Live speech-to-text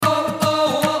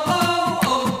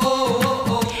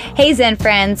Hey Zen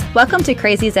friends, welcome to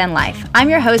Crazy Zen Life. I'm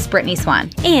your host, Brittany Swan.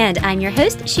 And I'm your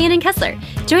host, Shannon Kessler.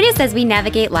 Join us as we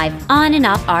navigate life on and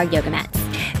off our yoga mats.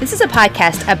 This is a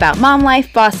podcast about mom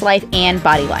life, boss life, and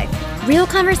body life. Real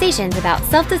conversations about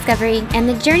self-discovery and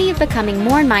the journey of becoming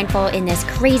more mindful in this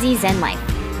crazy Zen life.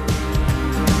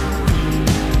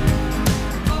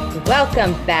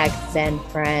 Welcome back, Zen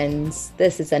friends.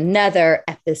 This is another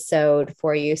episode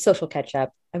for you, Social Catch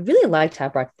Up. I really liked how I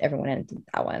brought everyone into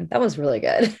that one. That was really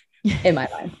good in my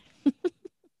mind.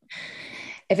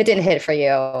 If it didn't hit for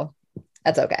you,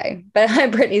 that's okay. But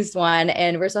I'm Brittany Swan,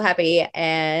 and we're so happy.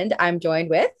 And I'm joined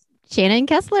with Shannon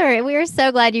Kessler. We are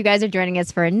so glad you guys are joining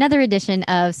us for another edition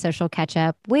of Social Catch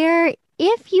Up, where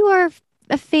if you are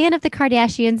a fan of the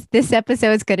Kardashians, this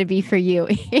episode is going to be for you.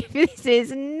 If this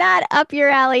is not up your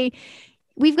alley,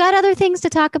 we've got other things to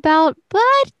talk about, but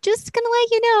just going to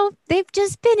let you know, they've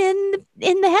just been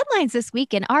in the headlines this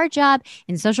week. And our job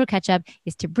in Social Catch Up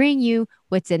is to bring you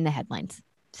what's in the headlines.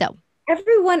 So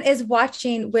everyone is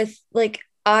watching with like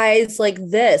eyes like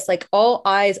this, like all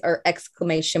eyes are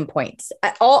exclamation points.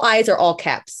 All eyes are all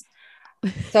caps.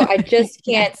 So I just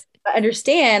can't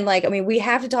understand. Like, I mean, we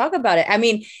have to talk about it. I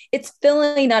mean, it's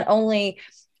filling not only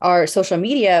our social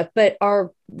media, but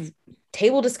our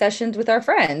table discussions with our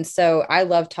friends. So I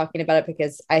love talking about it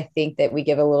because I think that we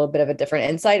give a little bit of a different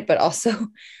insight, but also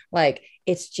like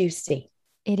it's juicy.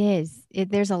 It is.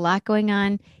 There's a lot going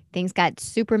on. Things got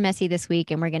super messy this week,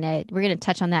 and we're gonna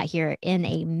touch on that here in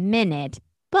a minute.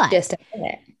 But just a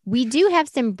minute. We do have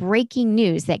some breaking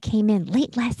news that came in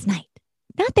late last night.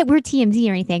 Not that we're TMZ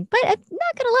or anything, but I'm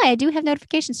not gonna lie, I do have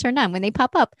notifications turned on. When they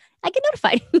pop up, I get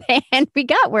notified. And we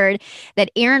got word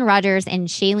that Aaron Rodgers and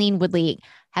Shailene Woodley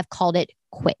have called it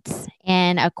quits.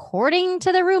 And according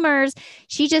to the rumors,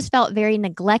 she just felt very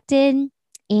neglected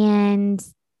and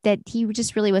that he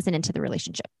just really wasn't into the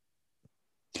relationship.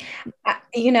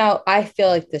 I feel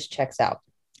like this checks out.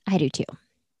 I do too.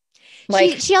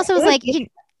 Like she also was like,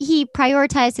 he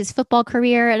prioritized his football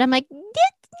career. And I'm like,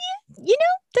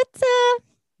 that's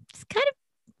it's kind of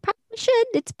probably should.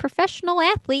 It's professional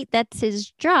athlete. That's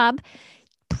his job.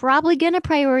 Probably going to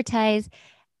prioritize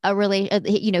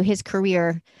his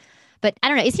career. But I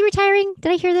don't know. Is he retiring?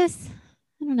 Did I hear this?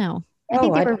 I don't know. I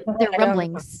think there were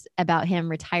rumblings about him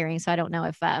retiring. So I don't know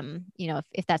if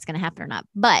if that's going to happen or not.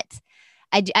 But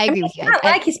I agree with you. It's not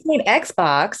like he's playing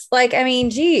Xbox. Like, I mean,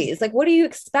 geez, like, what do you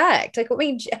expect? Like, I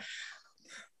mean,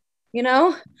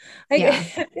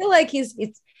 I feel like he's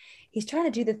trying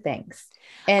to do the things.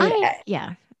 And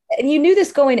and you knew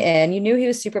this going in. You knew he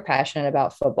was super passionate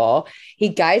about football. He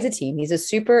guides a team. He's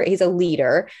a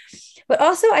leader. But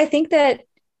also, I think that,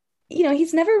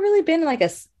 he's never really been like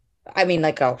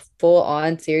a full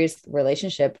on serious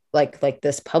relationship like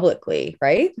this publicly,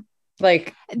 right?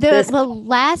 Like the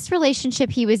last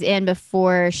relationship he was in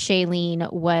before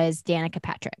Shailene was Danica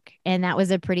Patrick. And that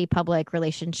was a pretty public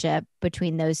relationship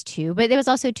between those two. But there was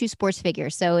also two sports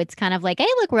figures. So it's kind of like, hey,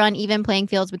 look, we're on even playing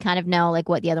fields. We kind of know like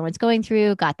what the other one's going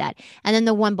through. Got that. And then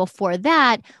the one before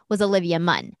that was Olivia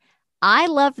Munn. I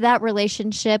loved that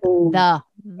relationship the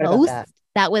most.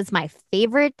 That was my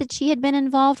favorite that she had been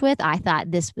involved with. I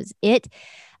thought this was it.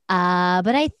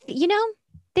 But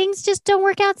things just don't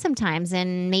work out sometimes.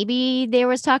 And maybe there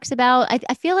was talks about,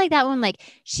 I feel like that one, like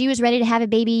she was ready to have a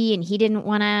baby and he didn't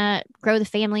want to grow the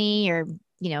family, or,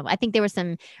 I think there were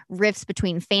some rifts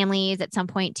between families at some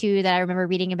point too, that I remember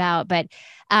reading about. But,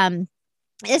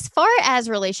 as far as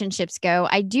relationships go,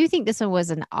 I do think this one was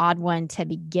an odd one to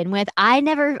begin with. I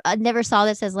never saw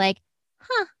this as like,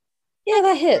 yeah,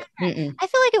 that hit. Mm-mm. I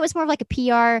feel like it was more of like a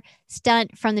PR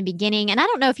stunt from the beginning. And I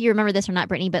don't know if you remember this or not,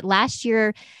 Brittany, but last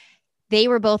year they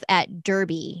were both at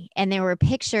Derby and there were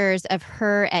pictures of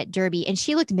her at Derby and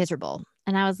she looked miserable.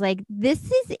 And I was like, this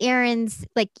is Aaron's,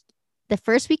 like the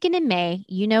first weekend in May,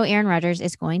 Aaron Rodgers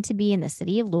is going to be in the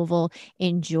city of Louisville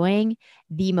enjoying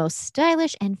the most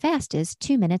stylish and fastest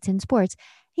 2 minutes in sports.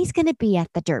 He's going to be at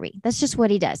the Derby. That's just what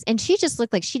he does. And she just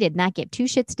looked like she did not give two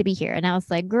shits to be here. And I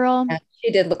was like, girl. Yeah, she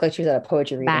did look like she was at a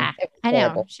poetry reading. I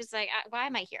know. She's like, why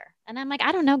am I here? And I'm like,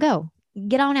 I don't know. Go.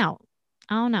 Get on out.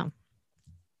 I don't know.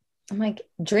 I'm like,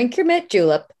 drink your mint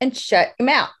julep and shut your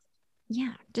mouth.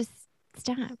 Yeah. Just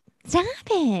stop. Stop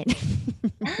it.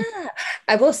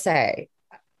 I will say,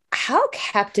 how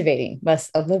captivating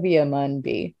must Olivia Munn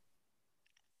be?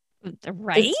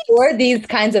 Right. For these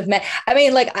kinds of men. I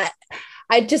mean, like,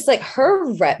 I just like her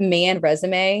man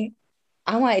resume.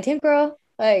 I'm like, damn girl,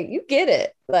 like you get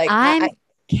it. Like I'm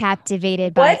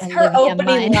captivated by what's her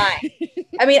opening line?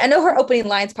 I mean, I know her opening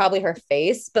line's probably her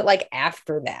face, but like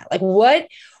after that, like what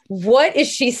is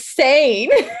she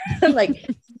saying? Like,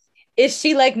 is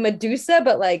she like Medusa,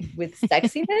 but like with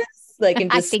sexiness? like,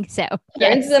 and I just think so. turns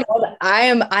Yes. them all. I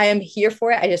am here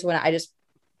for it. That's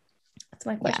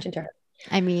my Yeah. question to her.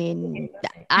 I mean,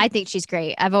 I think she's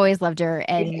great. I've always loved her.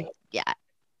 And yeah,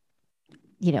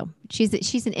 she's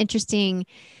an interesting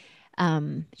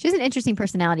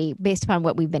personality based upon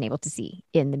what we've been able to see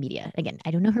in the media. Again,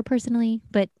 I don't know her personally,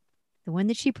 but the one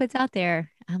that she puts out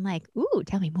there, I'm like, ooh,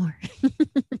 tell me more.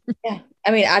 Yeah.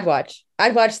 I mean, I'd watch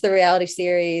the reality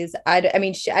series.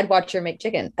 I'd watch her make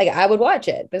chicken. Like, I would watch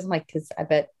it, but I'm like, because I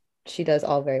bet she does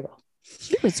all very well.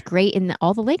 She was great in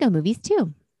all the Lego movies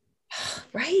too.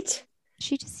 Right.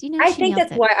 She just, I she think nails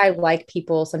that's it. why I like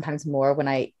people sometimes more when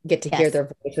I get to hear Yes. their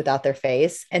voice without their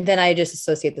face. And then I just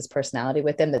associate this personality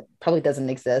with them that probably doesn't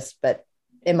exist, but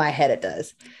in my head it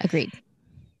does. Agreed.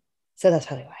 So that's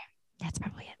probably why. That's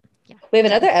probably it. Yeah. We have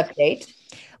another update.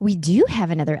 We do have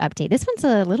another update. This one's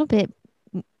a little bit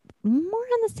more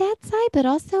on the sad side, but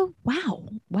also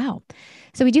wow.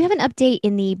 So we do have an update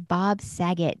in the Bob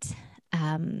Saget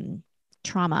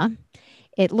trauma.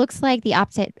 It looks like the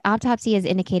autopsy has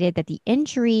indicated that the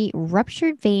injury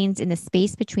ruptured veins in the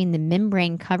space between the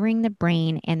membrane covering the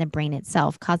brain and the brain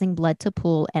itself, causing blood to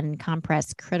pool and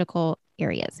compress critical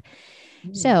areas.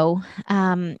 So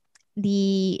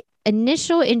the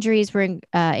initial injuries were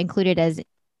included as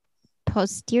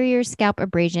posterior scalp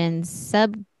abrasions,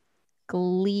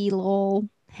 subgleal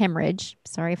hemorrhage.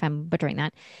 Sorry if I'm butchering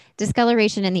that.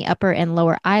 Discoloration in the upper and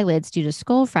lower eyelids due to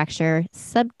skull fracture,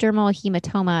 subdermal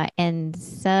hematoma, and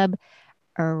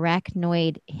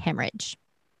subarachnoid hemorrhage.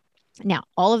 Now,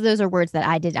 all of those are words that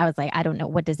I did. I was like, I don't know.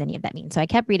 What does any of that mean? So I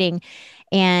kept reading,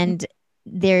 and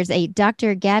there's a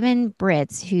Dr. Gavin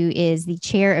Britz, who is the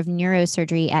chair of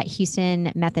neurosurgery at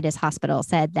Houston Methodist Hospital,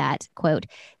 said that, quote,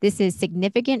 "This is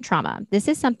significant trauma. This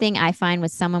is something I find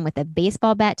with someone with a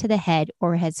baseball bat to the head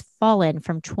or has fallen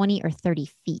from 20 or 30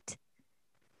 feet.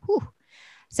 Whew.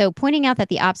 So pointing out that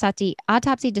the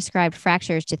autopsy described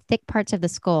fractures to thick parts of the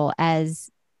skull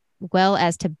as well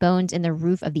as to bones in the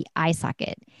roof of the eye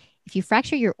socket. If you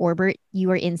fracture your orbit,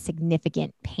 you are in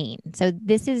significant pain." So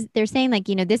they're saying like,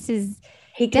 this is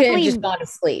he couldn't just gone to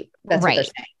sleep. That's right. what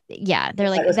they're saying. Yeah. They're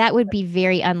like, that would be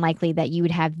very unlikely that you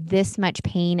would have this much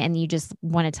pain and you just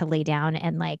wanted to lay down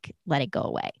and like, let it go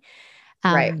away.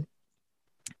 Right.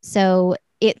 So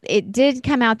it did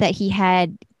come out that he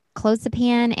had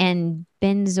clozapine and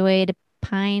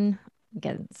benzoyedipine.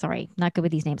 Again, sorry, not good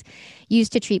with these names,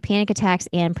 used to treat panic attacks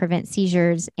and prevent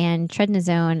seizures, and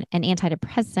prednisone, an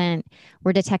antidepressant,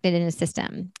 were detected in his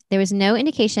system. There was no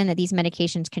indication that these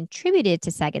medications contributed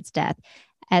to Saget's death,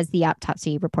 as the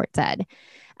autopsy report said.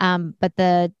 But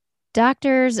the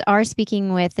doctors are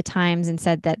speaking with the Times and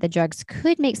said that the drugs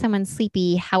could make someone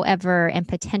sleepy, however, and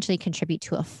potentially contribute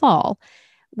to a fall,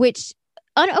 which,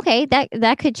 okay,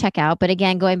 that could check out. But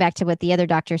again, going back to what the other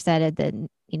doctor said at the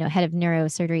head of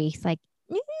neurosurgery, he's like,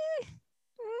 I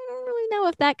don't really know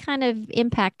if that kind of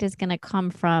impact is going to come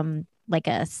from like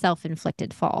a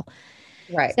self-inflicted fall.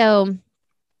 Right. So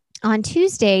on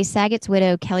Tuesday, Saget's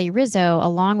widow, Kelly Rizzo,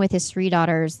 along with his 3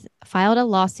 daughters, filed a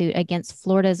lawsuit against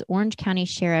Florida's Orange County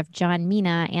Sheriff John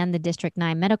Mina and the District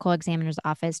 9 Medical Examiner's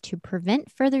Office to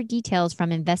prevent further details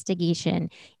from investigation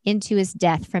into his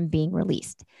death from being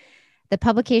released. The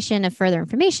publication of further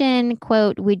information,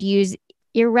 quote, would use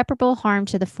irreparable harm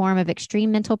to the form of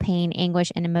extreme mental pain,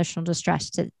 anguish, and emotional distress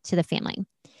to the family.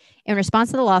 In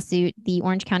response to the lawsuit, the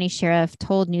Orange County Sheriff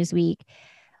told Newsweek,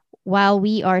 "While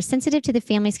we are sensitive to the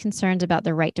family's concerns about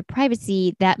the right to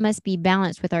privacy, that must be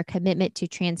balanced with our commitment to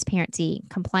transparency,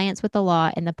 compliance with the law,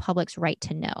 and the public's right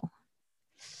to know."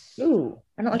 Ooh,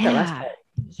 I don't like that last part.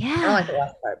 Yeah. I don't like the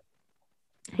last part.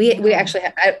 We actually,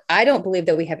 I don't believe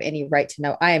that we have any right to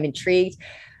know. I am intrigued.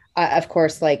 Of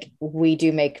course, like, we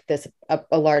do make this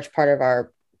a large part of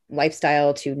our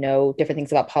lifestyle to know different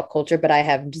things about pop culture, but I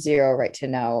have zero right to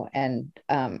know. And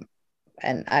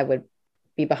I would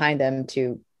be behind them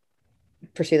to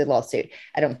pursue the lawsuit.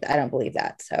 I don't believe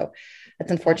that. So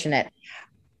that's unfortunate.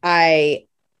 I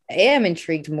am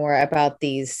intrigued more about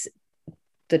the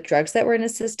drugs that were in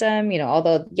his system,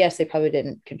 although yes, they probably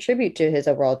didn't contribute to his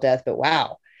overall death, but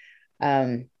wow.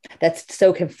 That's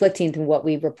so conflicting to what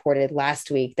we reported last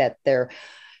week, that their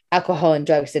alcohol and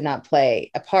drugs did not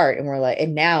play a part. And we're like,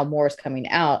 and now more is coming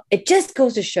out. It just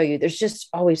goes to show you there's just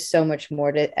always so much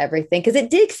more to everything. Cause it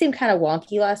did seem kind of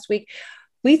wonky last week.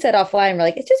 We said offline, we're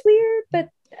like, it's just weird, but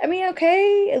I mean,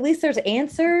 okay, at least there's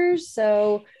answers.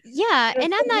 So yeah.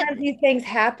 And I'm not, these things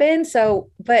happen. So,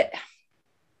 but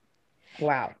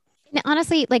wow.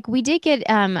 Honestly, like, we did get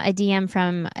a DM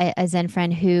from a Zen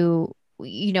friend who,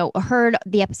 heard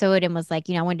the episode and was like,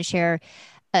 I wanted to share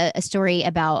a story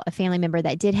about a family member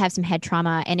that did have some head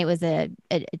trauma. And it was a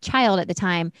child at the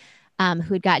time.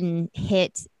 who had gotten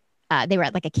hit. They were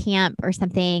at like a camp or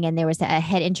something, and there was a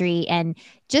head injury. And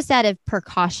just out of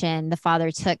precaution, the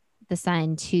father took the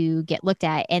son to get looked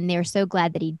at. And they were so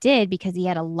glad that he did because he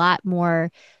had a lot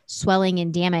more swelling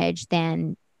and damage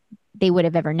than they would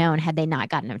have ever known had they not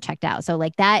gotten him checked out. So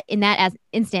like that in that as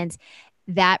instance,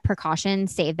 that precaution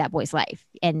saved that boy's life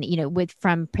and, with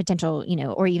from potential,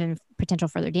 or even potential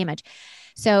further damage.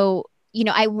 So,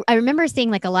 I remember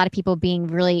seeing like a lot of people being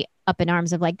really up in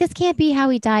arms of like, this can't be how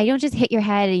he died. You don't just hit your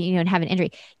head and, and have an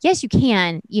injury. Yes, you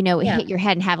can, hit your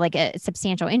head and have like a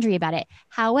substantial injury about it.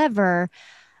 However,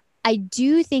 I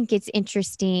do think it's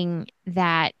interesting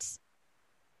that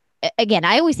again,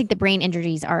 I always think the brain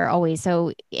injuries are always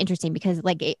so interesting because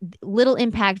like little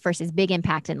impact versus big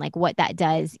impact and like what that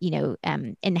does,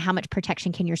 and how much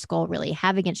protection can your skull really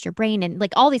have against your brain and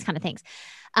like all these kind of things.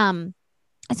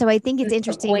 So I think it's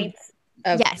interesting.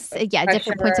 Yes. Yeah.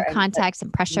 Different points of contact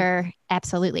and pressure.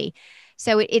 Absolutely.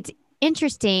 So it's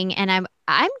interesting. And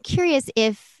I'm curious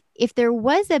if there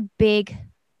was a big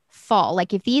fall,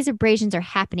 like if these abrasions are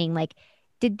happening, like,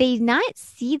 did they not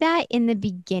see that in the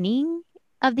beginning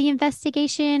of the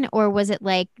investigation, or was it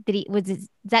like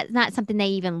that not something they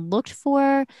even looked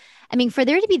for? I mean, for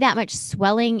there to be that much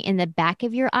swelling in the back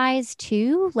of your eyes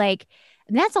too, like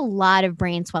that's a lot of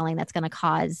brain swelling that's going to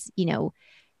cause,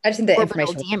 I just think the orbital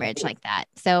information damage like that.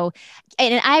 So,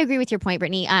 and I agree with your point,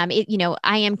 Brittany.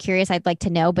 I am curious. I'd like to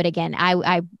know, but again,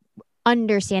 I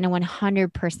understand and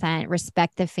 100%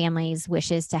 respect the family's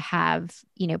wishes to have,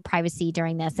 privacy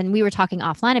during this. And we were talking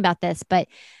offline about this, but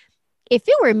if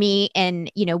it were me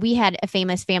and, we had a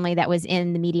famous family that was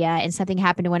in the media and something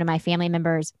happened to one of my family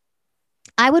members,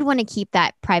 I would want to keep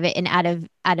that private and out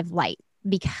of light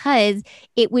because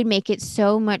it would make it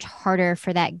so much harder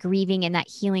for that grieving and that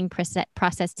healing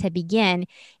process to begin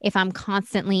if I'm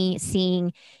constantly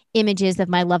seeing images of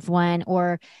my loved one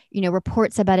or,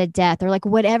 reports about a death or like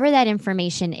whatever that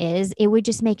information is. It would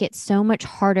just make it so much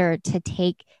harder to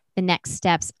take the next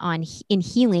steps in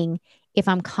healing if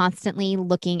I'm constantly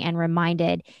looking and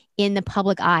reminded in the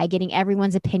public eye, getting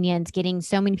everyone's opinions, getting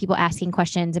so many people asking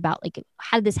questions about like,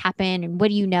 how did this happen? And what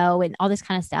do you know? And all this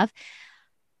kind of stuff.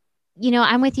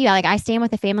 I'm with you. Like I stand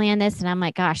with the family on this and I'm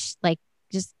like, gosh, like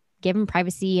just give them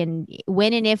privacy and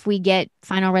when and if we get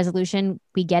final resolution,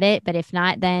 we get it. But if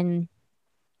not, then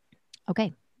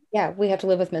okay. Yeah, we have to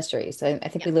live with mysteries. I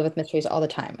think we live with mysteries all the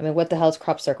time. I mean, what the hell is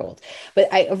crop circled? But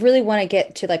I really want to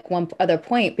get to like one other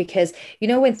point because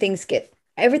when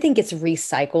everything gets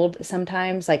recycled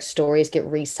sometimes, like stories get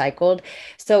recycled.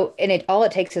 So, and all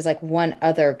it takes is like one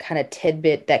other kind of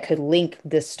tidbit that could link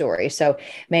this story. So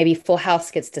maybe Full House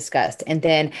gets discussed and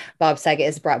then Bob Saget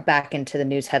is brought back into the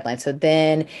news headline. So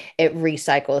then it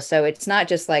recycles. So it's not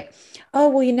just like, oh,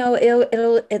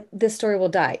 well, this story will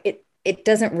die. It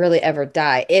doesn't really ever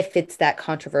die if it's that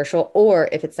controversial or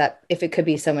if it could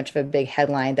be so much of a big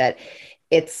headline that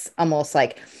it's almost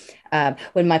like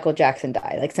when Michael Jackson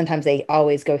died. Like sometimes they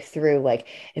always go through like,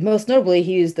 and most notably,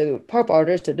 he used the pop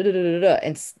artist to da, da, da, da, da,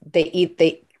 and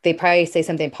they probably say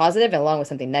something positive along with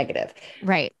something negative.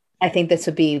 Right. I think this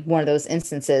would be one of those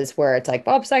instances where it's like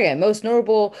Bob Saget, most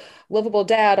notable, lovable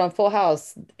dad on Full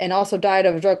House, and also died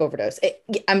of a drug overdose.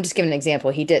 I'm just giving an example.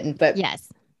 He didn't, but yes.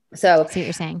 So I see what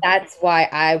you're saying. That's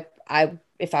why I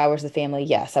if I was the family,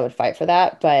 yes, I would fight for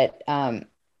that. But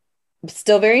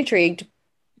still very intrigued.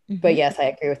 Mm-hmm. But yes, I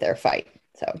agree with their fight.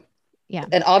 So yeah.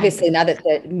 And obviously now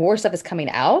that more stuff is coming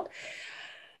out,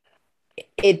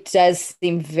 it does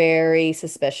seem very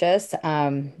suspicious.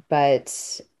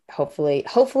 But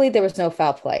hopefully there was no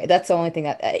foul play. That's the only thing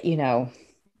that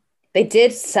they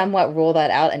did somewhat rule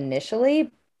that out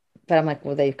initially, but I'm like,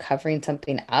 were they covering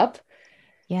something up?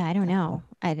 Yeah, I don't know.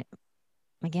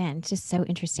 Again, it's just so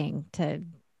interesting to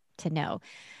know.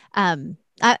 I'm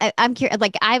curious.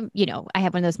 Like I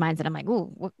have one of those minds that I'm like,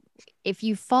 oh, if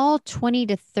you fall 20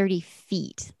 to 30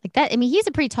 feet like that, I mean, he's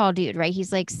a pretty tall dude, right?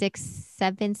 He's like 6'7",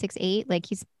 6'8", like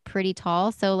he's pretty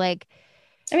tall. So like,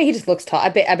 I mean, he just looks tall. I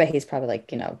bet he's probably like,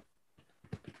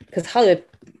 because Hollywood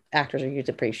actors are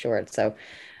usually pretty short. So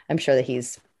I'm sure that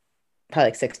he's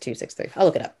probably like 6'2", 6'3". I'll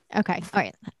look it up. Okay. All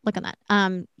right. Look on that.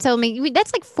 So I mean,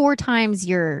 that's like 4 times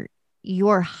your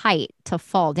height to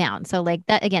fall down. So like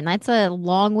that, again, that's a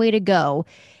long way to go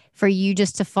for you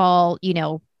just to fall,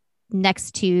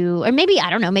 next to, or maybe, I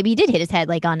don't know, maybe he did hit his head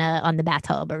like on the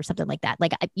bathtub or something like that.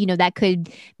 Like, that could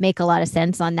make a lot of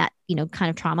sense on that, kind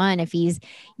of trauma. And if he's,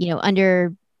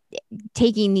 under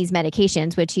taking these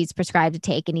medications, which he's prescribed to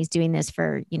take, and he's doing this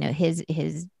for,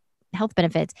 his health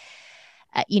benefits,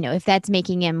 if that's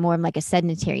making him more like a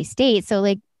sedentary state. So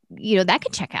like, that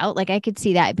could check out. Like I could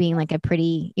see that being like a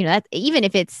pretty, that even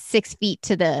if it's 6 feet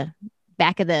to the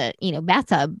back of the,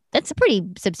 bathtub, that's a pretty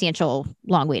substantial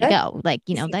long way to go. Like,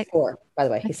 he's that 6'4", by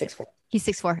the way, he's 6'4". he's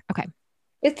 6'4". Okay.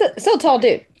 It's still a tall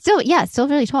dude. Still, yeah, still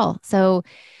really tall. So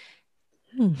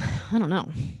I don't know.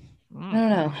 I don't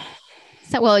know.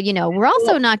 So, well, we're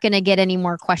also not going to get any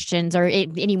more questions or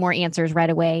any more answers right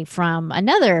away from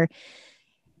another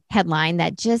headline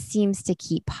that just seems to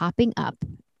keep popping up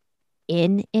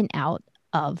in and out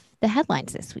of the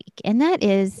headlines this week. And that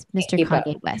is Mr.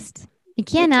 Kanye West. You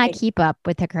cannot keep up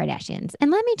with the Kardashians.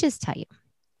 And let me just tell you,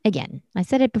 again, I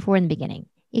said it before in the beginning.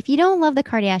 If you don't love the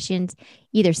Kardashians,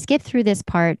 either skip through this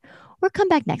part or come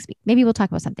back next week. Maybe we'll talk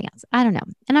about something else. I don't know.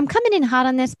 And I'm coming in hot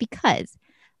on this because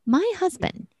my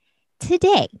husband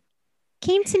today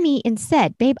came to me and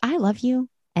said, babe, I love you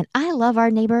and I love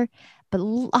our neighbor, but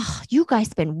you guys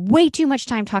spend way too much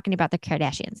time talking about the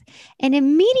Kardashians. And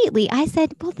immediately I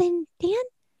said, well, then, Dan,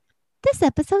 this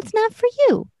episode's not for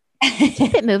you.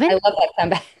 Keep it moving. I love that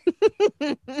comeback.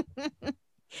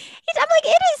 I'm like,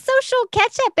 it is social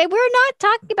catch up, and we're not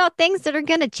talking about things that are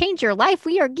going to change your life.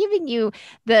 We are giving you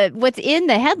what's in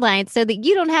the headlines so that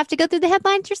you don't have to go through the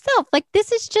headlines yourself. Like,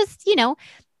 this is just,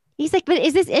 he's like, but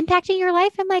is this impacting your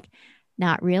life? I'm like,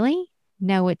 not really.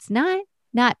 No, it's not.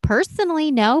 Not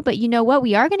personally, no. But you know what?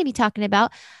 We are going to be talking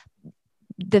about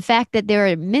the fact that there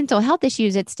are mental health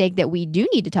issues at stake that we do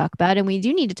need to talk about. And we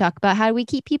do need to talk about how do we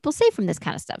keep people safe from this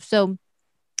kind of stuff. So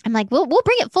I'm like, we'll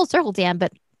bring it full circle, Dan,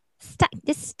 but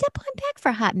just step on back for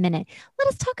a hot minute. Let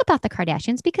us talk about the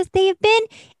Kardashians because they have been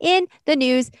in the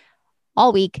news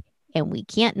all week and we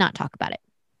can't not talk about it.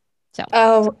 So,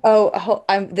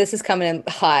 this is coming in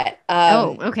hot.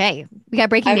 Okay. We got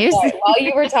breaking news. Sorry. While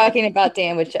you were talking about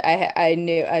Dan, which I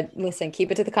knew, listen,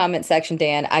 keep it to the comment section,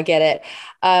 Dan. I get it.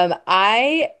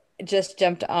 I just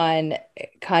jumped on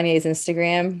Kanye's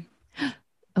Instagram.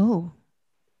 Oh,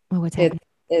 what's happening?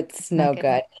 It's no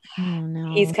good. Oh,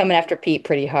 no. He's coming after Pete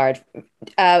pretty hard.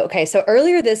 Okay, so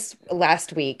earlier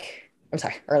last week,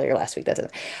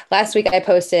 last week I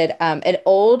posted an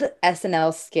old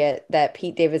SNL skit that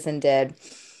Pete Davidson did.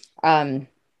 It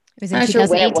was in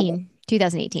 2018.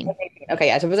 2018. Okay,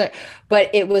 yeah. But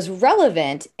it was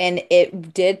relevant and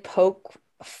it did poke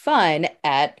fun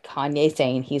at Kanye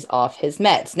saying he's off his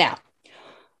meds. Now,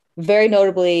 very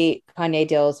notably, Kanye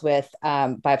deals with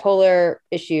bipolar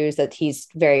issues, that he's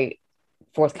very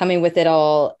forthcoming with it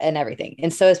all and everything.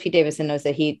 And so as Pete Davidson knows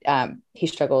that he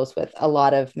struggles with a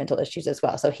lot of mental issues as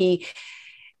well. So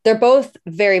they're both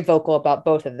very vocal about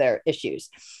both of their issues,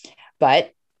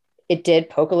 but it did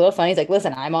poke a little fun. He's like,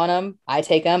 listen, I'm on them. I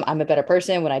take them. I'm a better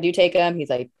person when I do take them. He's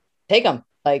like, take them.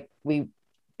 Like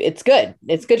it's good.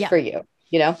 It's good for you,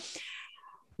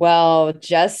 Well,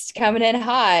 just coming in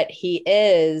hot, he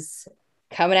is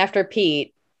coming after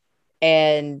Pete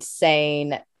and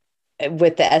saying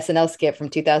with the SNL skit from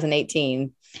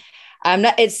 2018,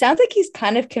 it sounds like he's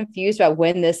kind of confused about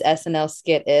when this SNL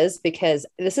skit is, because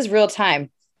this is real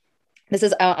time. This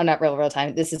is not real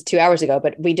time. This is 2 hours ago,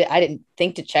 but I didn't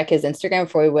think to check his Instagram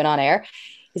before we went on air.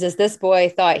 He says, this boy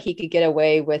thought he could get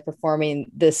away with performing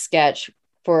this sketch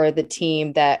for the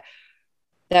team that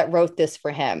wrote this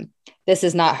for him. This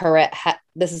is not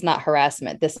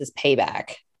harassment. This is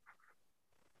payback.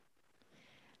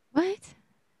 What?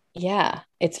 Yeah,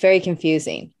 it's very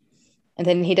confusing. And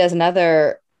then he does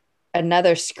another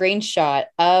screenshot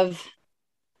of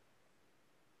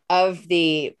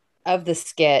the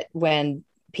skit when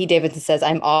Pete Davidson says,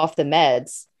 I'm off the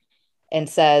meds, and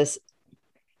says,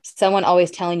 someone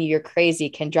always telling you you're crazy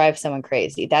can drive someone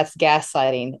crazy. That's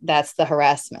gaslighting. That's the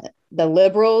harassment. The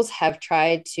liberals have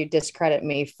tried to discredit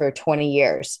me for 20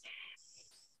 years.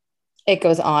 It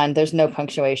goes on. There's no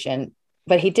punctuation,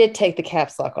 but he did take the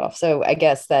caps lock off. So I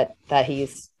guess that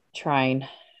he's trying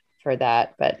for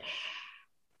that, but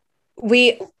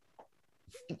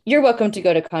you're welcome to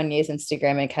go to Kanye's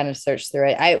Instagram and kind of search through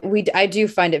it. I do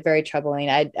find it very troubling.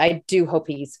 I do hope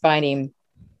he's finding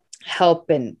help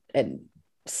and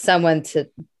someone to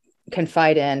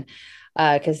confide in,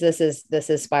 because this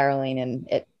is spiraling, and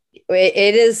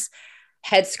it is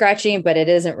head scratching, but it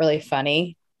isn't really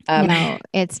funny. No,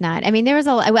 it's not. I mean,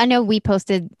 I know we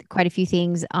posted quite a few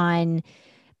things on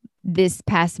this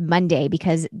past Monday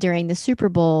because during the Super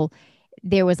Bowl,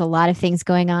 there was a lot of things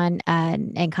going on,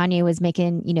 and Kanye was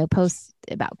making, posts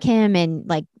about Kim and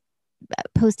like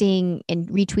posting and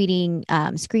retweeting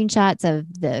screenshots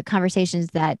of the conversations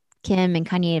that Kim and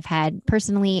Kanye have had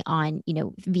personally on,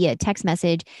 via text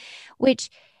message, which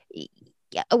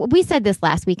we said this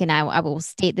last week, and I will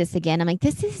state this again. I'm like,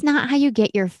 this is not how you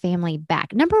get your family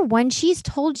back. Number one, she's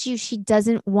told you she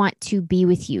doesn't want to be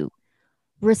with you.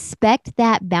 Respect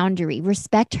that boundary.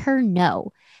 Respect her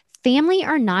no. Family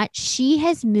or not, she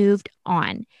has moved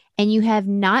on. and you have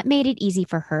not made it easy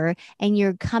for her, and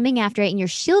you're coming after it and you're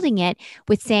shielding it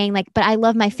with saying like, but I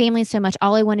love my family so much.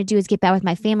 All I want to do is get back with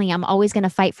my family. I'm always going to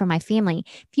fight for my family.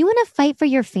 If you want to fight for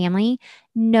your family,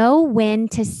 know when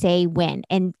to say when.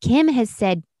 And Kim has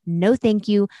said, no, thank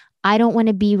you. I don't want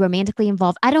to be romantically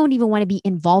involved. I don't even want to be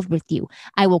involved with you.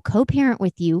 I will co-parent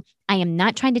with you. I am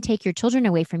not trying to take your children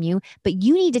away from you, but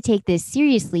you need to take this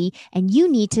seriously and you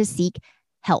need to seek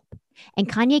help. And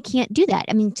Kanye can't do that.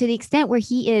 I mean, to the extent where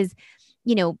he is,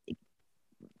 you know,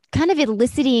 kind of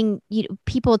eliciting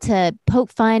people to poke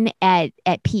fun at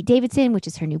Pete Davidson, which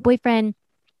is her new boyfriend,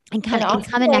 and kind of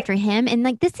coming after him. And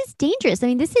like, this is dangerous. I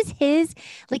mean, this is his,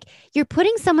 like, you're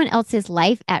putting someone else's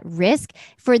life at risk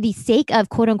for the sake of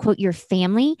quote unquote your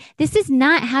family. This is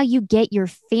not how you get your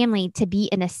family to be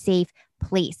in a safe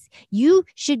place. You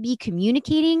should be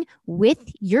communicating with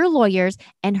your lawyers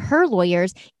and her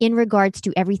lawyers in regards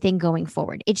to everything going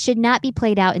forward. It should not be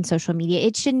played out in social media.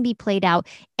 It shouldn't be played out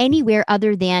anywhere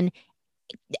other than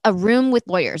a room with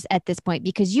lawyers at this point,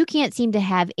 because you can't seem to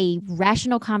have a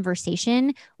rational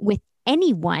conversation with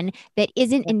anyone that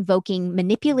isn't invoking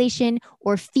manipulation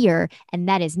or fear. And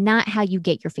that is not how you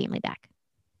get your family back.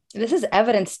 This is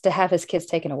evidence to have his kids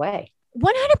taken away.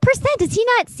 100%. Does he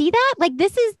not see that? Like,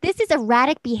 this is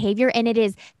erratic behavior, and it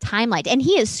is timelined. And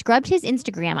he has scrubbed his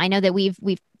Instagram. I know that we've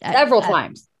several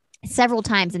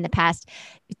times in the past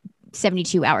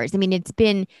 72 hours. I mean, it's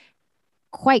been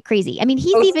quite crazy. I mean,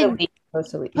 he's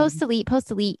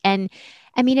post-delete. And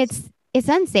I mean, it's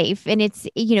unsafe, and it's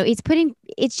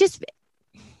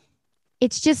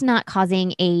just not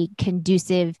causing a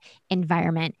conducive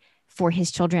environment for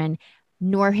his children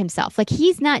nor himself. Like,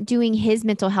 he's not doing his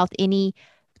mental health any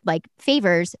like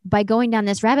favors by going down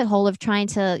this rabbit hole of trying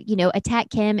to,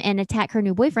 attack Kim and attack her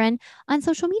new boyfriend on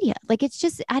social media. Like, it's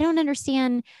just, I don't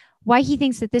understand why he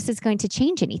thinks that this is going to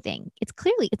change anything.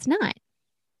 It's not.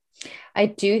 I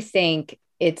do think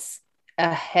it's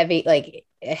a heavy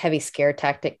scare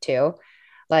tactic too.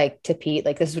 Like, to Pete,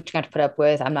 like, this is what you're going to put up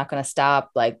with. I'm not going to stop.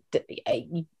 Like,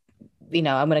 I'm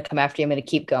going to come after you. I'm going to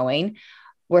keep going.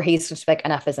 Where he's just like,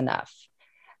 enough is enough.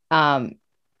 And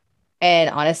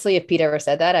honestly, if Pete ever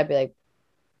said that, I'd be like,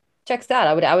 checks that.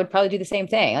 I would probably do the same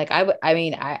thing. Like,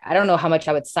 I don't know how much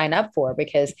I would sign up for,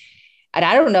 because, and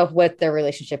I don't know what their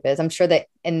relationship is. I'm sure that,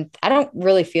 and I don't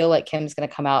really feel like Kim's going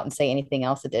to come out and say anything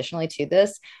else additionally to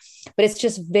this, but it's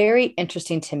just very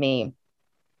interesting to me.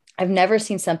 I've never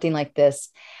seen something like this,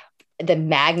 the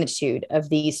magnitude of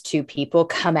these two people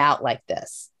come out like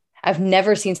this. I've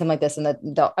never seen something like this.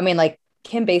 Like,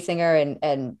 Kim Basinger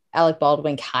and Alec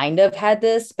Baldwin kind of had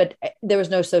this, but there was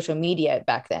no social media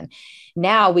back then.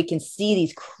 Now we can see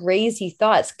these crazy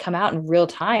thoughts come out in real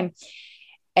time,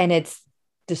 and it's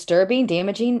disturbing,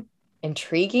 damaging,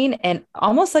 intriguing, and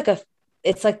almost like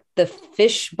it's like the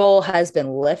fishbowl has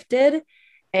been lifted,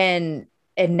 and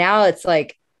now it's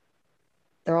like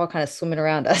they're all kind of swimming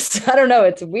around us. I don't know.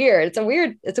 It's weird. It's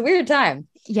a weird time.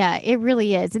 Yeah, it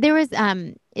really is. There was,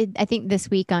 I think this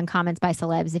week on Comments by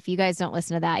Celebs, if you guys don't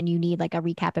listen to that and you need like a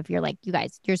recap, if you're like, you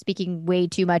guys, you're speaking way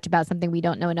too much about something we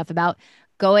don't know enough about,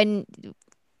 go and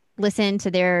listen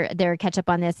to their catch up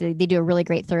on this. They do a really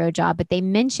great, thorough job, but they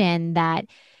mention that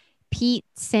Pete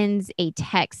sends a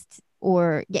text,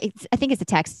 or I think it's a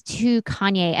text to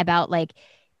Kanye about like,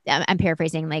 I'm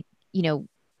paraphrasing, like,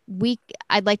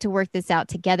 I'd like to work this out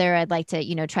together. I'd like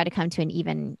to, try to come to an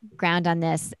even ground on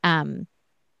this. I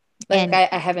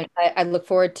look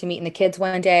forward to meeting the kids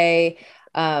one day.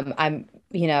 I'm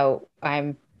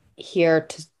here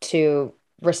to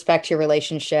respect your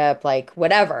relationship, like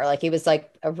whatever. Like, it was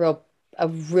like a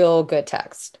real good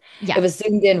text. Yeah. It was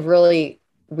zoomed in really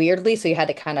weirdly, so you had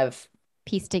to kind of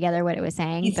piece together what it was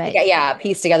saying.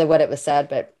 Piece together what it was said.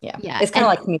 But yeah. It's kind of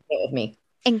like communicate with me.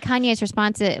 And Kanye's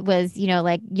response was,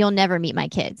 like, you'll never meet my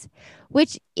kids,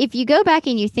 which, if you go back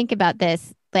and you think about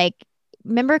this, like,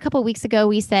 remember a couple of weeks ago,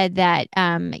 we said that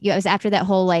it was after that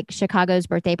whole like Chicago's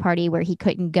birthday party where he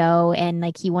couldn't go, and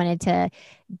like he wanted to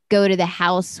go to the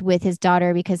house with his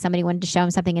daughter because somebody wanted to show him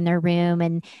something in their room.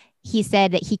 And he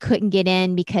said that he couldn't get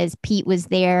in because Pete was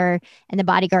there and the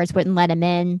bodyguards wouldn't let him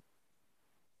in.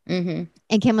 Mm-hmm.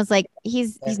 And Kim was like,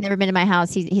 he's never been to my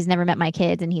house. He's never met my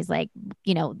kids. And he's like,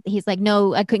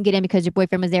 no, I couldn't get in because your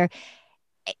boyfriend was there.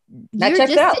 That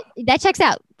checks out. That checks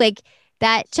out. Like,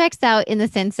 that checks out in the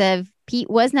sense of Pete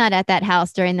was not at that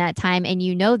house during that time. And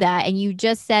you know that. And you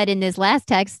just said in this last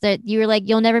text that you were like,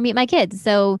 you'll never meet my kids.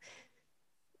 So,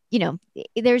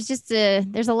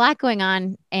 there's a lot going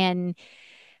on. And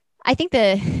I think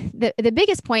the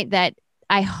biggest point that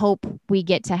I hope we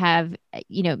get to have,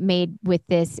 made with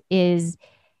this is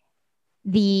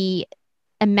the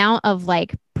amount of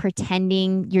like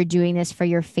pretending you're doing this for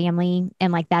your family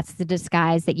and like that's the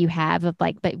disguise that you have of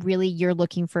like, but really you're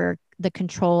looking for the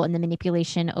control and the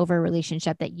manipulation over a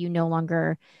relationship that you no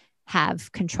longer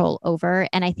have control over.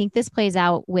 And I think this plays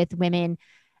out with women,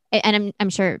 and I'm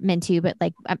sure men too, but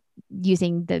like I'm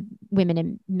using the women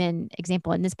and men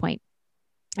example in this point.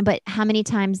 But how many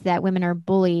times that women are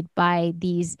bullied by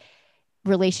these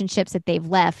relationships that they've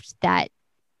left that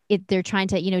they're trying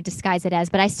to, disguise it as,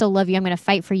 but I still love you. I'm going to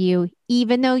fight for you.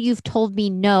 Even though you've told me,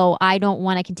 no, I don't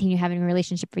want to continue having a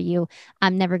relationship for you.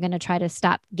 I'm never going to try to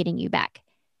stop getting you back.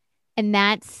 And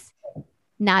that's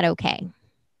not okay.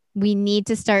 We need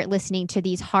to start listening to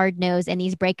these hard no's and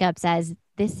these breakups as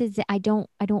this is, I don't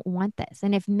want this.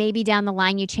 And if maybe down the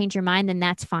line you change your mind, then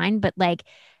that's fine. But like,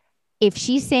 if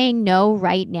she's saying no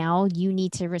right now, you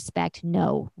need to respect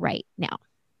no right now.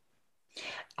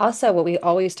 Also, what we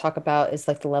always talk about is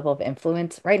like the level of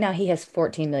influence. Right now, he has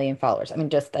 14 million followers. I mean,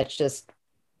 that's just,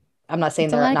 I'm not saying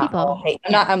It's a they're lot of not all people. hate.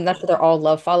 I'm not sure they're all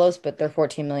love follows, but they're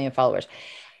 14 million followers.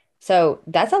 So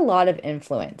that's a lot of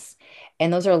influence.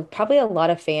 And those are probably a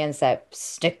lot of fans that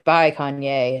stick by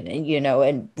Kanye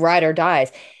and ride or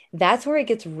dies. That's where it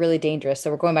gets really dangerous.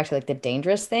 So we're going back to like the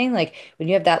dangerous thing. Like when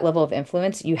you have that level of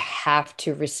influence, you have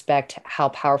to respect how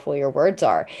powerful your words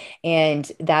are. And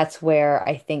that's where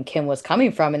I think Kim was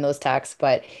coming from in those texts.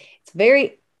 But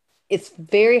it's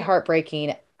very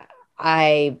heartbreaking.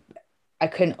 I I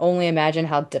couldn't only imagine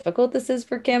how difficult this is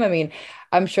for Kim. I mean,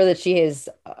 I'm sure that she is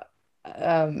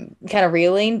kind of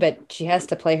reeling, but she has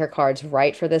to play her cards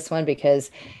right for this one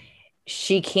because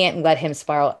she can't let him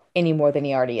spiral any more than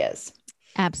he already is.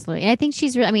 Absolutely. And I think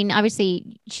I mean,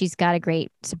 obviously she's got a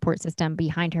great support system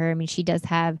behind her. I mean, she does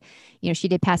have, she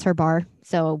did pass her bar.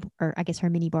 So, or I guess her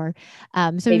mini bar.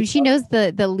 So Maybe she knows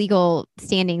the legal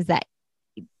standings that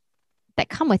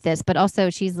come with this, but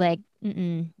also she's like,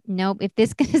 nope, if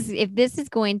this is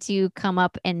going to come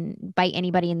up and bite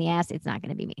anybody in the ass, it's not going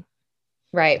to be me.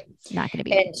 right. Not going to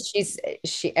be And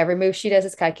she every move she does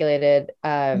is calculated.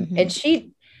 And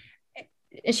she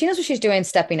knows what she's doing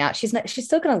stepping out. She's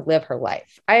still going to live her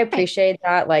life. I right. appreciate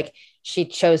that. Like she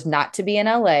chose not to be in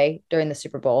LA during the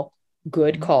Super Bowl.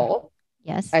 Good call.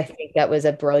 Yes. I think that was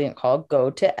a brilliant call. Go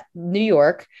to New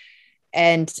York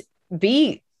and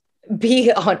be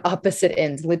on opposite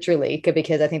ends, literally,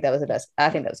 because I think that was the best.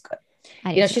 I think that was good.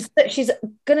 She's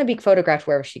going to be photographed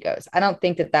wherever she goes. I don't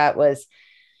think that was,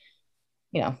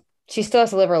 she still has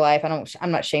to live her life.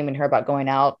 I'm not shaming her about going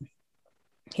out.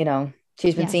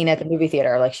 She's been seen at the movie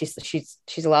theater. Like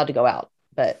she's allowed to go out,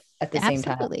 but at the same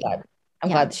time, I'm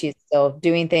glad she's still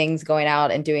doing things, going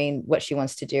out and doing what she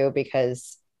wants to do,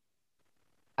 because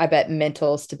I bet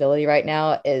mental stability right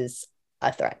now is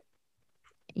a threat.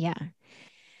 Yeah.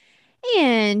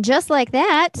 And just like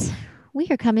that, we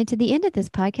are coming to the end of this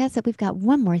podcast, but we've got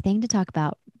one more thing to talk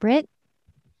about. Britt,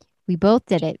 we both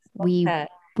did it.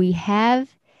 We have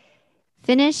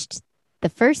finished the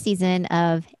first season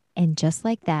of And Just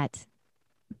Like That,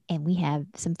 and we have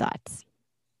some thoughts.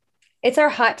 It's our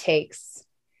hot takes.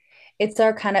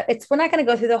 We're not going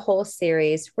to go through the whole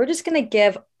series. We're just going to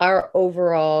give our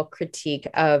overall critique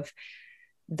of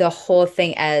the whole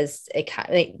thing as we're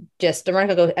not going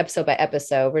to go episode by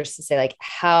episode. We're just to say like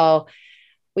how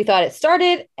we thought it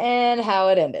started and how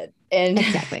it ended. And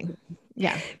exactly.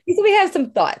 Yeah. Because we have some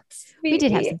thoughts. We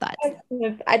did have some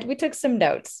thoughts. We took some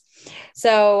notes.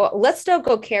 So let's still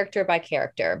go character by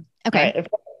character. Okay. Right,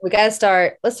 we got to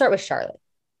start. Let's start with Charlotte.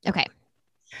 Okay.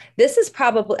 This is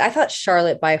I thought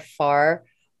Charlotte by far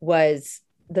was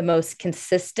the most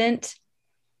consistent.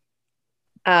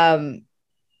 And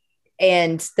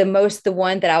the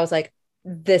one that I was like,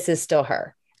 this is still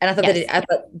her. And I thought I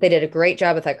thought they did a great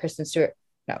job with that. Kristen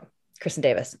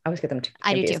Davis. I always get them confused.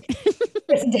 I do too.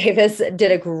 Kristen Davis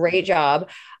did a great job.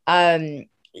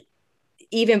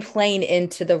 Even playing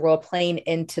into the role, playing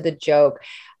into the joke,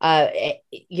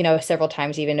 several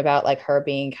times, even about like her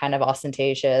being kind of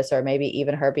ostentatious, or maybe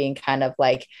even her being kind of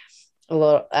like a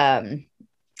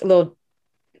little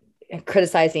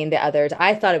criticizing the others.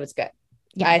 I thought it was good.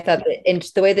 Yeah. I thought that in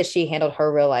the way that she handled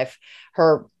her real life,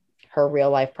 her real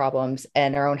life problems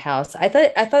and her own house. I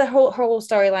thought her whole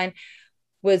storyline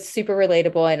was super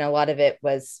relatable, and a lot of it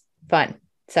was fun.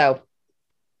 So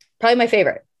probably my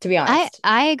favorite, to be honest.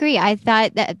 I agree. I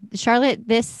thought that Charlotte,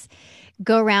 this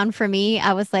go around for me,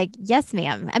 I was like, yes,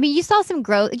 ma'am. I mean, you saw some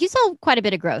growth. You saw quite a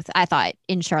bit of growth, I thought,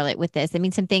 in Charlotte with this. I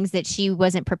mean, some things that she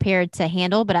wasn't prepared to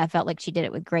handle, but I felt like she did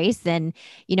it with grace. And,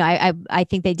 I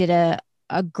think they did a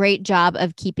great job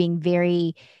of keeping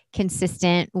very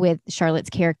consistent with Charlotte's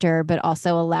character, but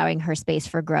also allowing her space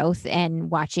for growth, and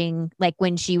watching like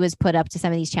when she was put up to some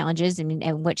of these challenges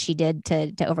and what she did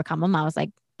to overcome them. I was like,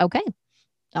 okay,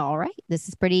 all right, this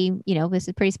is pretty, this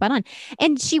is pretty spot on.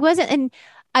 And she wasn't, and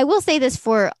I will say this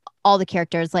for all the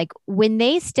characters, like when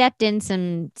they stepped in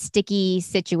some sticky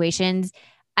situations,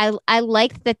 I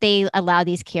liked that they allow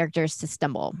these characters to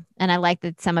stumble. And I like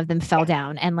that some of them fell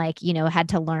down and like, had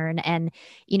to learn. And,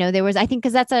 there was, I think,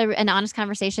 because that's an honest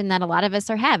conversation that a lot of us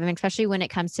are having, especially when it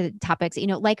comes to topics,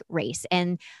 like race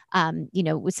and,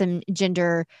 with some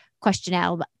gender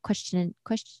questioning,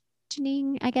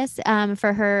 I guess,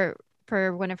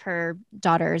 for one of her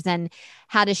daughters, and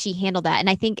how does she handle that? And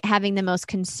I think having the most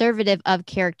conservative of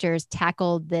characters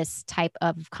tackle this type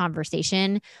of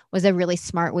conversation was a really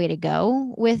smart way to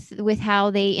go with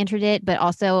how they entered it, but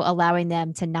also allowing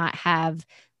them to not have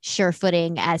sure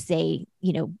footing as they,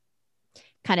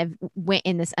 kind of went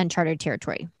in this uncharted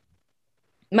territory.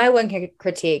 My one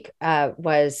critique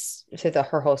was to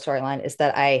her whole storyline is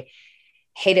that I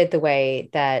hated the way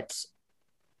that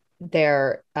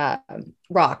their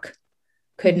Rock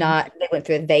could not, they went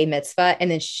through a they mitzvah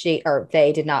and then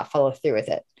they did not follow through with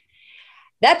it.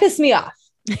 That pissed me off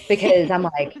because I'm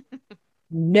like,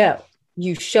 no,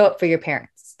 you show up for your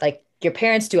parents. Like your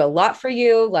parents do a lot for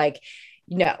you. Like,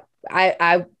 no,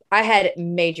 I had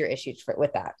major issues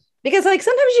with that because like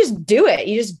sometimes you just do it.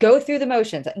 You just go through the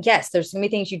motions. Yes, there's so many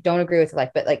things you don't agree with in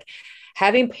life, but like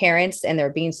having parents and they're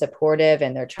being supportive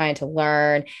and they're trying to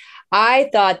learn.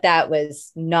 I thought that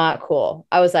was not cool.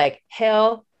 I was like,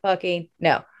 hell fucking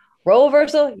no. Role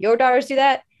reversal, your daughters do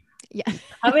that. Yeah.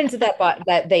 Come into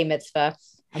that they mitzvah.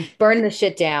 I'm burning the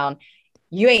shit down.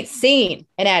 You ain't seen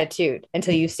an attitude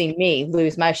until you've seen me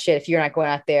lose my shit if you're not going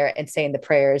out there and saying the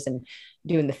prayers and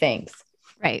doing the things.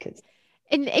 Right.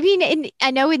 And I mean, and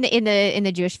I know in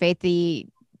the Jewish faith,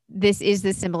 this is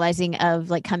the symbolizing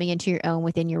of like coming into your own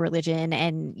within your religion.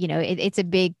 And, it's a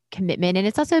big commitment, and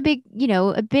it's also a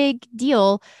big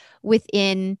deal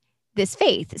within this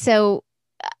faith. So,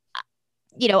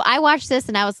 I watched this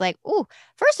and I was like, oh,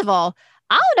 first of all,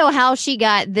 I don't know how she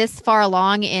got this far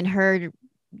along in her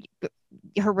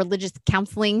religious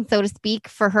counseling, so to speak,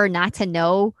 for her not to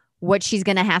know what she's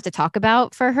going to have to talk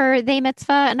about for her they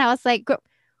mitzvah. And I was like,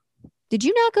 did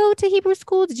you not go to Hebrew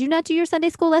school? Did you not do your Sunday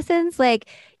school lessons? Like,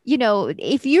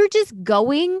 if you're just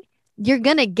going, you're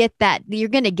going to get that. You're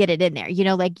going to get it in there,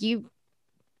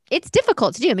 it's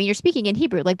difficult to do. I mean, you're speaking in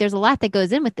Hebrew, like there's a lot that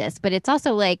goes in with this, but it's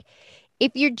also like,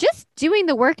 if you're just doing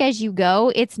the work as you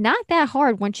go, it's not that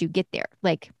hard once you get there.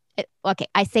 Like, okay,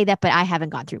 I say that, but I haven't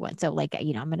gone through one. So like,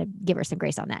 I'm going to give her some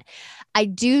grace on that. I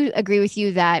do agree with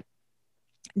you that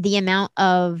the amount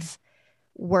of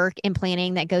work and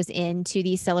planning that goes into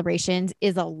these celebrations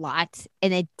is a lot.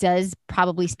 And it does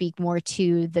probably speak more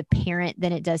to the parent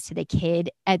than it does to the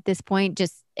kid at this point.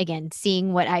 Just again,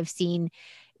 seeing what I've seen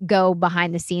go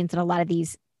behind the scenes in a lot of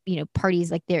these,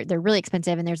 parties, like they're really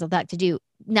expensive and there's a lot to do.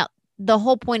 Now, the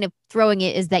whole point of throwing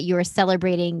it is that you are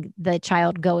celebrating the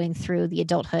child going through the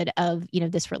adulthood of,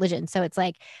 this religion. So it's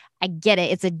like, I get it.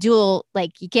 It's a dual,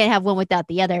 like you can't have one without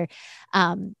the other.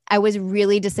 I was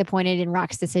really disappointed in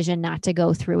Rock's decision not to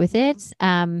go through with it.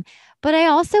 But I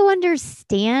also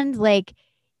understand, like,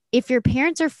 if your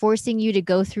parents are forcing you to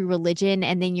go through religion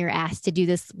and then you're asked to do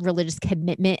this religious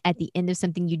commitment at the end of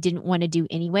something you didn't want to do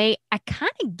anyway, I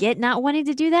kind of get not wanting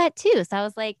to do that too. So I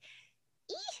was like,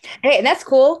 hey, and that's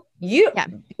cool. You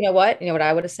know what? You know what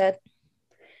I would have said?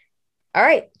 All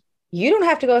right, you don't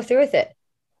have to go through with it.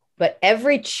 But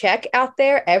every check out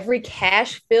there, every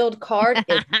cash-filled card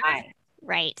is mine.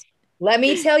 Right. Let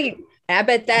me tell you, I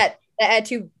bet that had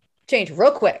to change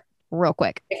real quick.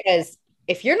 Because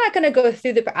if you're not going to go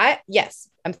through yes,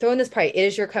 I'm throwing this party. It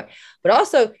is your company. But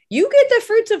also, you get the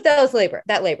fruits of that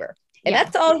labor. And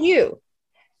that's all you.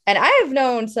 And I have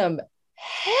known some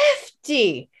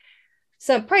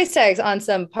price tags on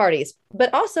some parties,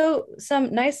 but also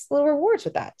some nice little rewards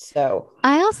with that. So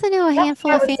I also know a handful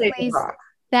of families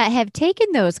that have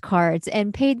taken those cards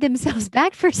and paid themselves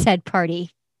back for said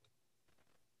party.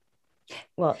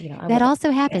 Well, that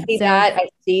also happens. I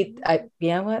see. You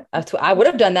know what? I would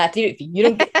have done that too. If you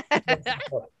don't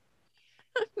get,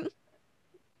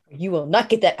 you will not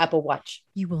get that Apple Watch.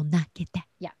 You will not get that.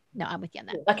 Yeah. No, I'm with you on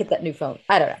that. Not get that new phone.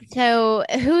 I don't know. So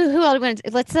who else went?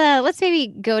 Let's maybe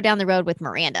go down the road with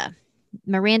Miranda.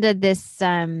 Miranda, this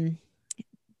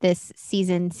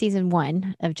season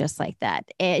 1 of Just Like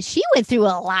That. She went through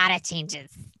a lot of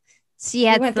changes. She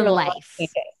had some life.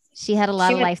 She had a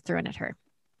lot of life thrown at her.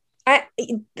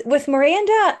 With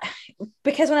Miranda,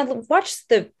 because when I watched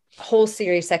the whole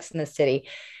series Sex and the City,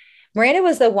 Miranda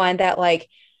was the one that like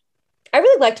I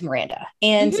really liked Miranda,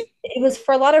 and Mhm. it was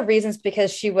for a lot of reasons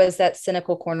because she was that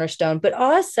cynical cornerstone, but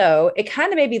also it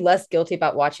kind of made me less guilty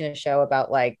about watching a show about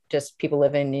like just people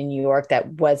living in New York that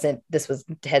wasn't, this was,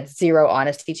 had zero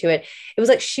honesty to it. It was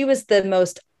like she was the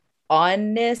most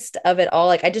honest of it all.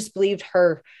 Like I just believed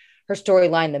her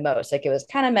storyline the most. Like it was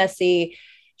kind of messy.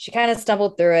 She kind of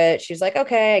stumbled through it. She's like,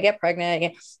 okay, I get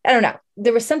pregnant. I don't know.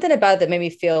 There was something about it that made me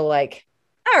feel like,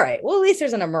 all right, well, at least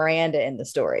there's a Miranda in the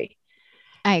story.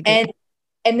 I agree.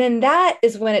 And then that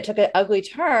is when it took an ugly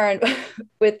turn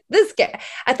with this guy.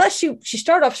 I thought she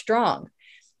started off strong.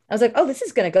 I was like, oh, this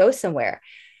is going to go somewhere.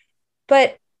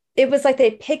 But it was like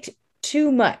they picked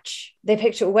too much. They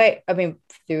picked away. I mean,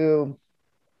 through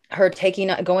her taking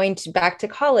going to back to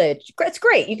college. It's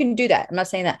great. You can do that. I'm not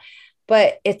saying that.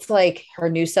 But it's like her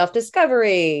new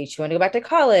self-discovery. She wanted to go back to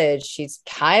college. She's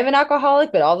kind of an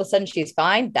alcoholic, but all of a sudden she's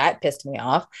fine. That pissed me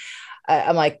off.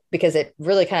 I'm like, because it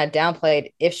really kind of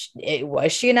downplayed if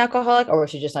was she an alcoholic or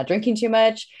was she just not drinking too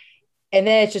much? And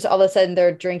then it's just all of a sudden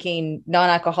they're drinking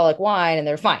non-alcoholic wine and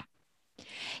they're fine.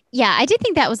 Yeah, I did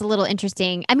think that was a little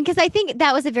interesting. I mean, because I think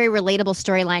that was a very relatable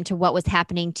storyline to what was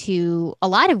happening to a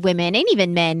lot of women and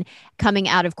even men coming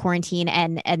out of quarantine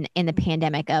and in the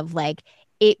pandemic of like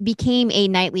it became a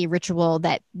nightly ritual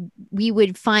that we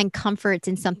would find comforts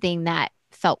in something that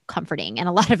felt comforting. And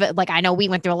a lot of it, like I know we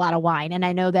went through a lot of wine. And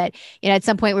I know that, at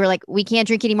some point we were like, we can't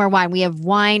drink any more wine. We have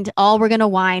wined all we're gonna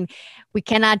wine. We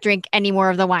cannot drink any more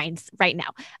of the wines right now.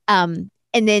 And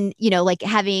then, like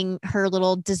having her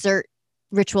little dessert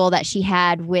ritual that she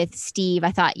had with Steve,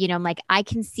 I thought, I'm like, I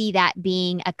can see that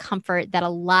being a comfort that a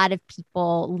lot of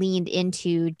people leaned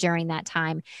into during that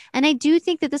time. And I do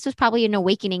think that this was probably an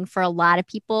awakening for a lot of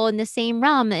people in the same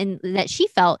realm and that she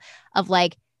felt of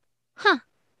like, huh,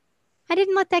 I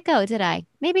didn't let that go, did I?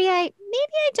 Maybe I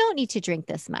don't need to drink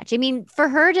this much. I mean, for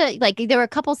her to like there were a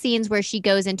couple scenes where she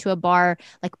goes into a bar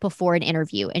like before an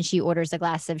interview and she orders a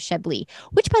glass of Chablis,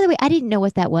 which by the way, I didn't know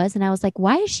what that was. And I was like,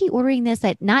 why is she ordering this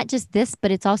at not just this,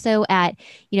 but it's also at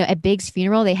Big's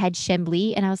funeral, they had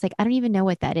Chablis. And I was like, I don't even know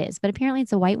what that is. But apparently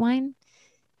it's a white wine.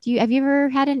 Have you ever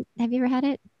had it? Have you ever had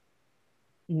it?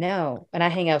 No, and I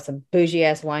hang out with some bougie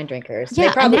ass wine drinkers.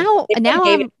 Yeah, and They now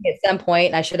probably gave it I'm to me at some point,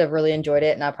 and I should have really enjoyed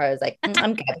it. And I probably was like,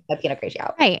 I'm good. I'm gonna crazy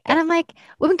out. right. Yeah. And I'm like,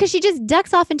 well, because she just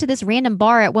ducks off into this random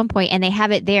bar at one point and they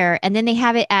have it there. And then they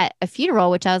have it at a funeral,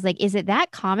 which I was like, is it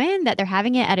that common that they're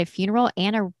having it at a funeral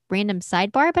and a random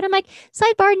sidebar? But I'm like,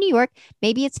 sidebar in New York,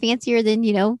 maybe it's fancier than,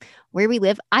 where we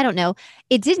live. I don't know.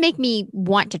 It did make me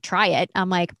want to try it. I'm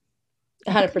like,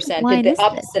 what kind of 100% did wine the is this?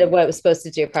 opposite of what it was supposed to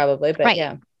do, probably. But Right.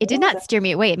 yeah. It did Yeah. not steer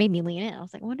me away. It made me lean in. I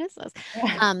was like, what is this?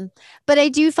 Yeah. But I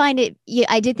do find it, yeah,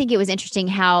 I did think it was interesting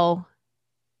how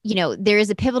there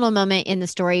is a pivotal moment in the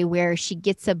story where she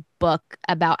gets a book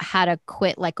about how to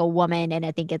quit like a woman. And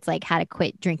I think it's like how to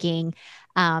quit drinking.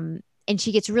 And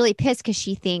she gets really pissed because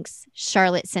she thinks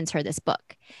Charlotte sends her this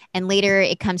book. And later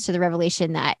it comes to the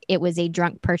revelation that it was a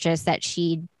drunk purchase that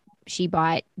she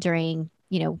bought during,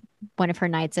 one of her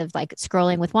nights of like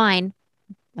scrolling with wine.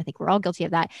 I think we're all guilty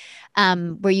of that.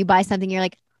 Where you buy something, you're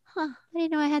like, huh, I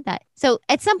didn't know I had that. So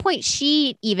at some point,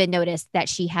 she even noticed that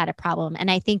she had a problem. And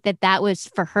I think that that was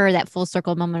for her that full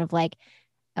circle moment of like,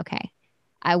 okay,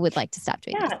 I would like to stop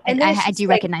doing this. Yeah. And then it's I just do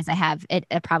like, recognize I have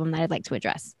a problem that I'd like to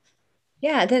address.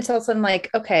 yeah. Then it's also like,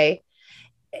 okay.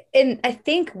 And I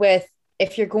think with,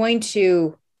 if you're going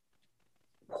to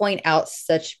point out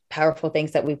such powerful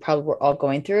things that we probably were all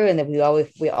going through and that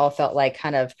we all felt like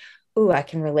kind of, ooh, I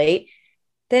can relate,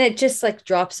 then it just like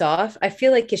drops off. I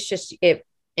feel like it's just it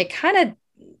kind of,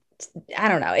 I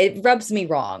don't know, it rubs me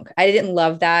wrong. I didn't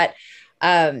love that.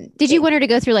 Did you want her to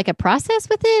go through like a process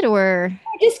with it or?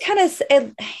 I just kind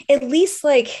of at least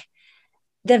like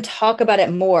them talk about it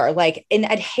more. Like, and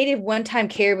I'd hated one time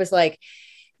Carrie was like,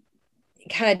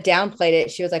 kind of downplayed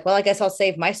it. She was like, well, I guess I'll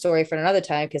save my story for another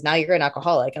time because now you're an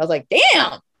alcoholic. I was like,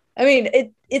 damn. I mean,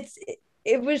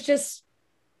 it was just,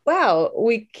 wow,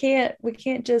 we can't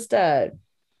just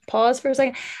pause for a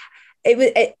second.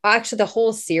 Actually, the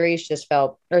whole series just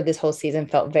felt, or this whole season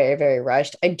felt very, very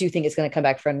rushed. I do think it's going to come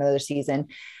back for another season.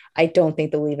 I don't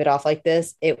think they'll leave it off like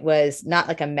this. It was not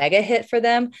like a mega hit for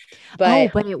them, Oh,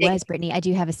 but but it was, Brittany. I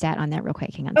do have a stat on that real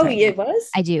quick. Hang on. oh, Sorry. yeah, it was.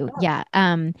 I do. Oh. Yeah.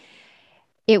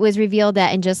 It was revealed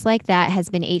that And Just Like That has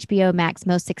been HBO Max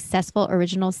most successful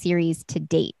original series to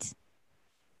date.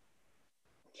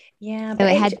 Yeah, So but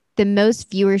it had the most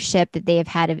viewership that they have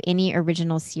had of any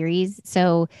original series.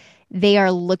 So they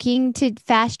are looking to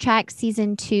fast track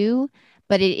season 2,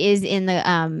 but it is in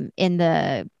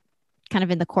the kind of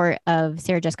in the court of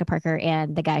Sarah Jessica Parker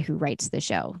and the guy who writes the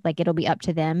show. Like it'll be up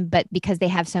to them, but because they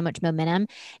have so much momentum.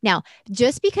 Now,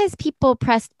 just because people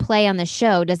pressed play on the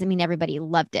show doesn't mean everybody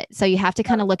loved it. So you have to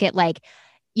kind of look at like,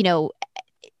 you know,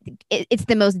 it's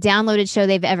the most downloaded show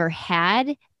they've ever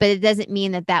had, but it doesn't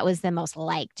mean that that was the most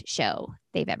liked show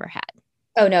they've ever had.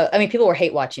 Oh no. I mean, people were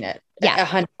hate watching it.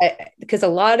 Yeah. Because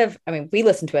we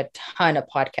listen to a ton of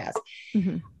podcasts.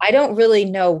 Mm-hmm. I don't really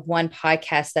know one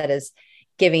podcast that is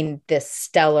giving this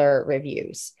stellar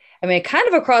reviews. I mean, kind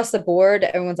of across the board,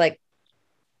 everyone's like,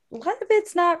 a lot of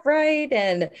it's not right.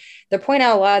 And they point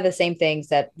out a lot of the same things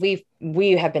that we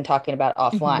have been talking about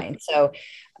offline. Mm-hmm. So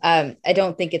I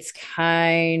don't think it's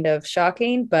kind of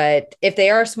shocking, but if they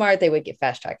are smart, they would get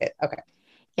fast track it. Okay.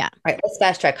 Yeah. All right, let's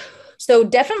fast track. So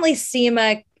definitely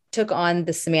Seema took on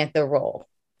the Samantha role.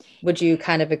 Would you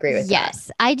kind of agree with that?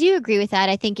 Yes, I do agree with that.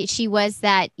 I think she was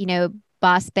that, you know,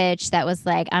 boss bitch that was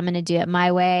like, I'm going to do it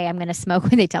my way. I'm going to smoke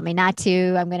when they tell me not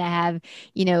to. I'm going to have,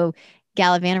 you know,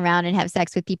 gallivant around and have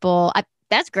sex with people.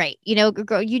 That's great. You know,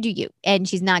 girl, you do you. And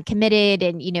she's not committed.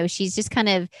 And, you know, she's just kind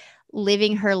of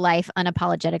living her life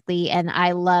unapologetically. And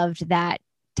I loved that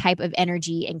type of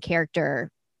energy and character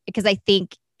because I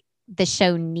think the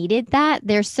show needed that.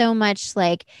 There's so much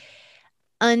like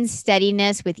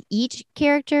unsteadiness with each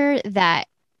character that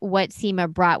what Seema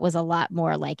brought was a lot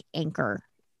more like anchor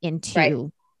into, right.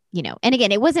 You know, and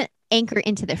again, it wasn't anchor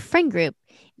into the friend group.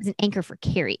 It was an anchor for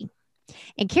Carrie.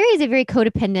 And Carrie is a very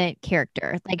codependent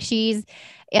character. Like she's,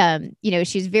 you know,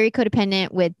 she's very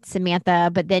codependent with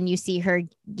Samantha, but then you see her,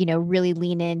 you know, really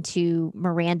lean into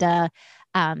Miranda.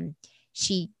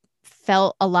 She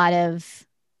felt a lot of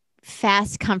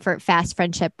fast comfort, fast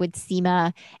friendship with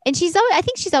Seema. And I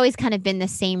think she's always kind of been the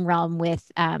same realm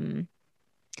with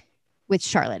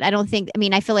Charlotte.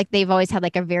 I feel like they've always had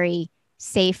like a very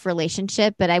safe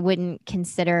relationship, but I wouldn't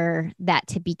consider that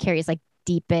to be Carrie's like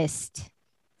deepest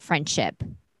friendship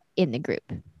in the group.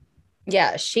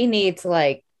 Yeah. She needs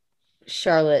like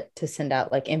Charlotte to send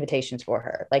out like invitations for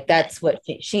her. Like that's what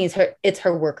she needs it's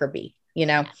her worker bee, you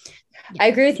know? Yeah. I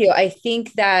agree with you. I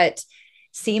think that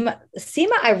Seema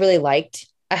I really liked.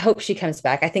 I hope she comes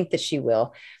back. I think that she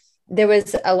will. There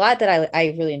was a lot that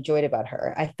I really enjoyed about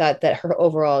her. I thought that her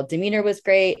overall demeanor was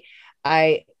great.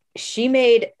 She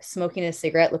made smoking a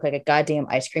cigarette look like a goddamn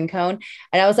ice cream cone.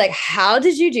 And I was like, how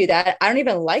did you do that? I don't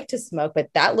even like to smoke, but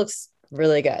that looks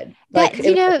really good. That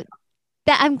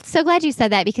I'm so glad you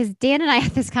said that because Dan and I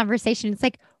had this conversation. It's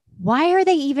like, why are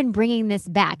they even bringing this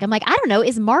back? I'm like, I don't know.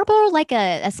 Is Marlboro like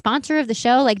a sponsor of the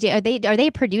show? Like, are they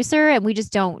a producer and we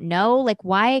just don't know? Like,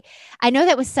 why? I know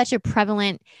that was such a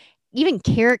prevalent, even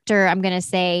character. I'm going to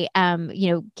say,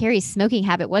 you know, Carrie's smoking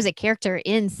habit was a character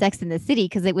in Sex and the City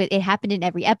because it happened in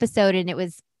every episode and it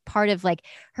was part of like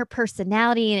her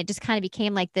personality and it just kind of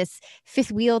became like this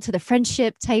fifth wheel to the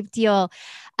friendship type deal.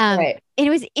 Right. And it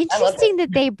was interesting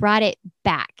that they brought it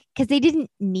back because they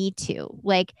didn't need to.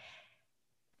 Like,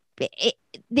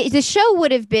 the show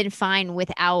would have been fine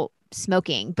without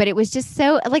smoking, but it was just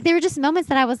so like there were just moments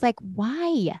that I was like,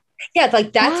 why? Yeah,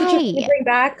 like that's what you bring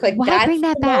back. Like why bring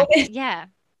that back? Yeah.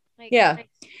 Yeah.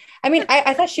 I mean,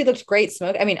 I thought she looked great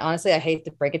smoke. I mean, honestly, I hate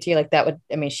to break it to you like that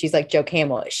she's like Joe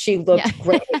Camel. She looked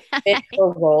great in her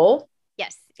role.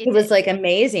 Yes. It was like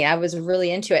amazing. I was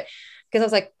really into it because I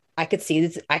was like, I could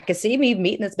see me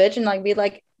meeting this bitch and like be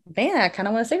like, man, I kind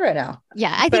of want a cigarette now.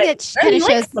 Yeah, I think it kind of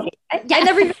shows. I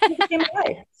never even in my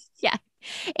life. Yeah,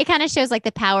 it kind of shows like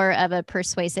the power of a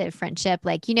persuasive friendship.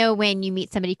 Like, you know, when you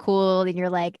meet somebody cool and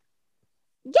you're like,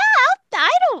 yeah,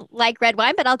 I don't like red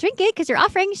wine, but I'll drink it because you're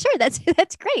offering. Sure, that's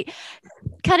great.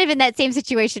 Kind of in that same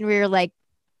situation where you're like,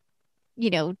 you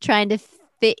know, trying to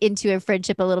fit into a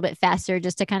friendship a little bit faster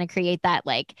just to kind of create that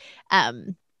like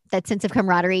that sense of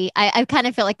camaraderie. I kind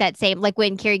of felt like that same, like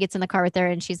when Carrie gets in the car with her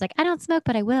and she's like, I don't smoke,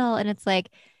 but I will. And it's like,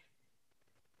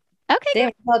 okay. Damn,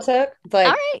 it took. Like,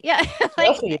 all right. Yeah.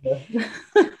 Like,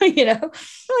 you know,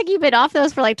 like you've been off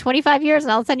those for like 25 years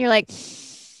and all of a sudden you're like,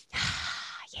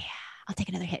 yeah, I'll take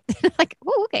another hit. Like,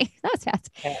 oh, okay. That was fast.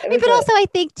 Yeah, but also I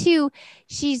think too,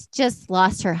 she's just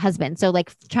lost her husband. So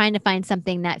like trying to find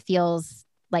something that feels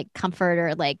like comfort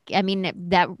or like, I mean,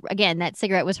 that again, that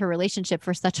cigarette was her relationship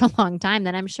for such a long time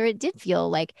that I'm sure it did feel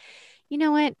like, you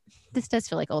know what, this does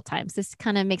feel like old times. This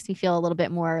kind of makes me feel a little bit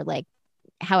more like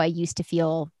how I used to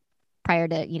feel prior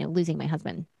to, you know, losing my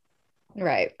husband.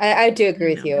 Right. I do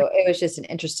agree with you. It was just an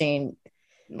interesting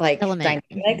like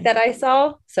dynamic that I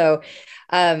saw. So,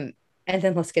 and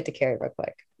then let's get to Carrie real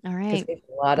quick. All right. We have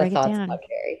a lot of thoughts about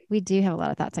Carrie. We do have a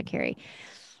lot of thoughts on Carrie.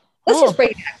 Let's just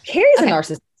break it down. Carrie's a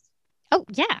narcissist. Oh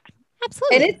yeah,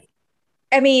 absolutely.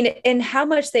 And and how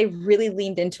much they really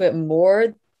leaned into it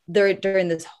more during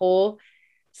this whole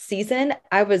season,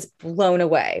 I was blown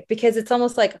away because it's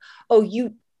almost like, oh,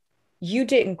 you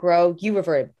didn't grow, you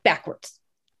reverted backwards.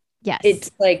 Yes. It's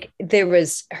like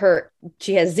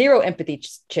she has zero empathy,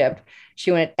 Chip. She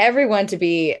wanted everyone to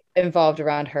be involved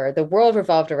around her. The world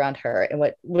revolved around her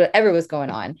and whatever was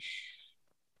going on.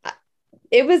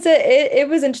 It was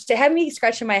interesting. It had me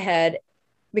scratching my head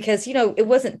because, it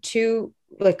wasn't too,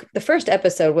 like, the first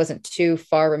episode wasn't too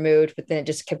far removed, but then it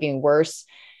just kept getting worse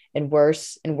and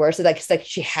worse and worse. It's like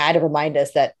she had to remind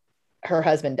us that her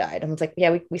husband died. And it's like,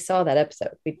 yeah, we saw that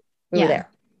episode. We were there.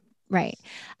 Right.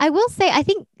 I will say, I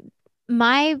think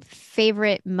my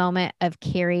favorite moment of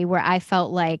Carrie, where I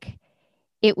felt like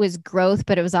it was growth,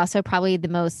 but it was also probably the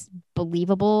most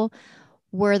believable,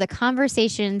 were the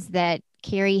conversations that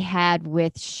Carrie had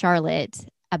with Charlotte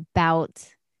about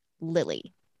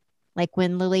Lily. Like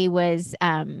when Lily was,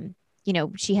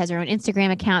 she has her own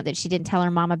Instagram account that she didn't tell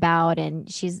her mom about.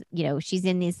 And she's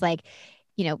in these like,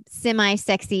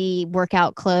 semi-sexy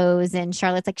workout clothes. And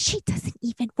Charlotte's like, she doesn't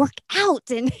even work out.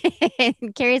 And,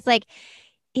 and Carrie's like,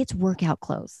 it's workout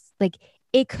clothes. Like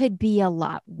it could be a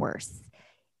lot worse.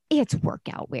 It's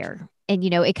workout wear. And,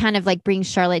 it kind of like brings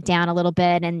Charlotte down a little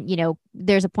bit. And,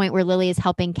 there's a point where Lily is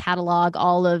helping catalog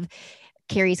all of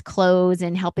Carrie's clothes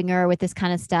and helping her with this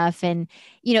kind of stuff. And,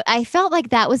 I felt like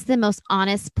that was the most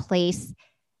honest place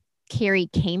Carrie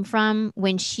came from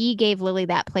when she gave Lily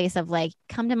that place of like,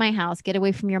 come to my house, get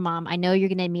away from your mom. I know you're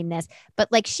going to mean this,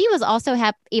 but like she was also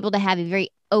able to have a very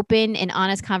open and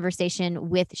honest conversation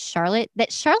with Charlotte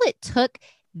that Charlotte took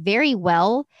very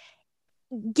well,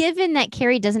 given that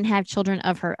Carrie doesn't have children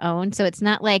of her own. So it's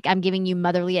not like I'm giving you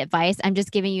motherly advice. I'm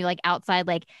just giving you like outside,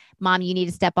 like, mom, you need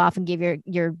to step off and give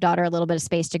your daughter a little bit of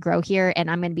space to grow here.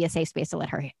 And I'm going to be a safe space to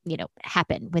let her,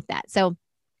 happen with that. So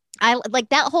I like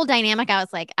that whole dynamic. I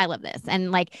was like, I love this. And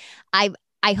like,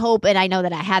 I hope, and I know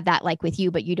that I have that like with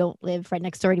you, but you don't live right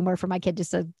next door anymore for my kid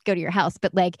just to go to your house.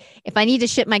 But like, if I need to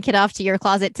ship my kid off to your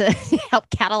closet to help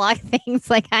catalog things,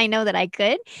 like I know that I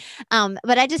could.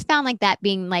 But I just found like that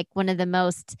being like one of the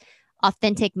most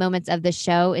authentic moments of the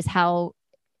show is how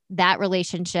that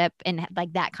relationship and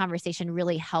like that conversation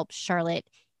really helped Charlotte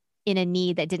in a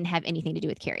need that didn't have anything to do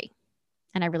with Carrie.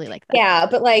 And I really like that. Yeah,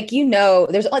 but like,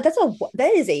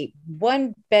 that is a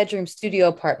 1-bedroom studio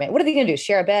apartment. What are they gonna do?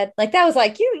 Share a bed? Like that was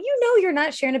like, you're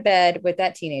not sharing a bed with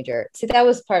that teenager. See, that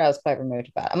was part I was quite removed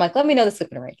about. I'm like, let me know the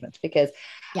sleeping arrangements because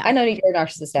I know you're a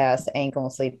narcissist ass ain't gonna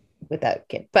sleep with that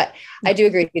kid. But I do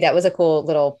agree with you. That was a cool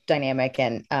little dynamic,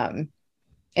 and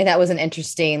that was an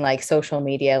interesting like social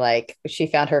media. Like she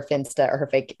found her Finsta or her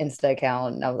fake Insta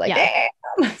account, and I was like,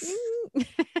 damn.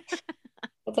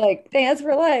 It's like, dang, that's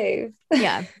real life.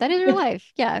 Yeah, that is real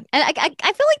life. Yeah. And I feel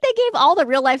like they gave all the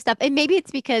real life stuff. And maybe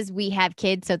it's because we have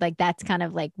kids. So like, that's kind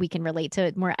of like, we can relate to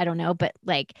it more. I don't know. But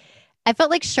like, I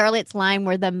felt like Charlotte's line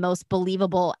were the most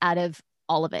believable out of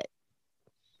all of it.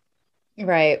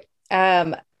 Right.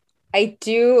 I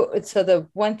do. So the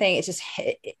one thing, it's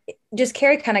just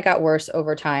Carrie kind of got worse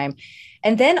over time.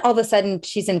 And then all of a sudden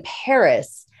she's in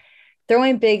Paris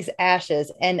throwing Big's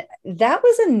ashes. And that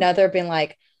was another being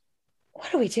like,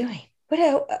 what are we doing?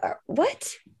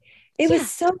 What? It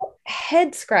was so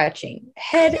head scratching.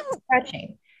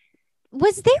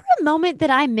 Was there a moment that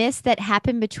I missed that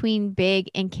happened between Big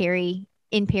and Carrie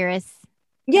in Paris?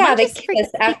 Yeah, they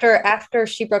kissed after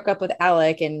she broke up with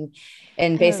Alec and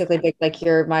basically Big like,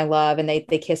 you're my love, and they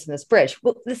kissed in this bridge.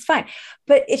 Well, that's fine.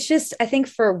 But it's just, I think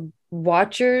for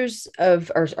watchers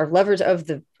of or lovers of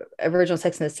the original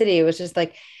Sex and the City, it was just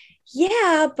like,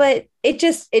 yeah, but it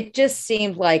just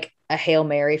seemed like a Hail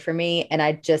Mary for me. And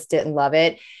I just didn't love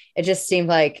it. It just seemed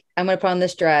like, I'm going to put on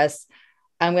this dress.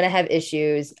 I'm going to have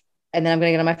issues. And then I'm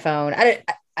going to get on my phone.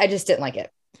 I just didn't like it.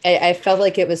 I felt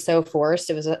like it was so forced.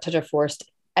 It was such a forced.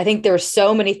 I think there were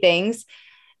so many things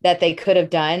that they could have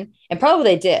done, and probably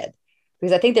they did,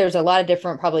 because I think there's a lot of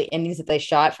different probably endings that they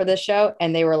shot for this show.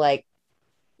 And they were like,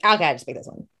 okay, just pick this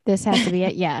one. This has to be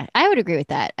it. Yeah, I would agree with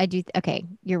that. I do. Okay.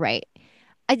 You're right.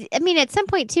 I mean, at some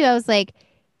point too, I was like,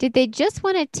 did they just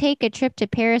want to take a trip to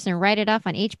Paris and write it off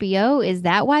on HBO? Is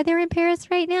that why they're in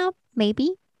Paris right now?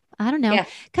 Maybe. I don't know.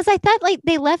 Because I thought like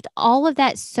they left all of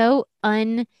that so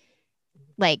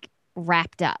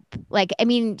wrapped up. Like, I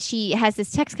mean, she has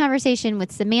this text conversation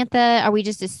with Samantha. Are we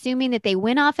just assuming that they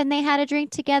went off and they had a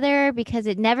drink together? Because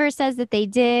it never says that they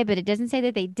did, but it doesn't say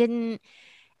that they didn't.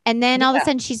 And then all of a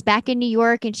sudden she's back in New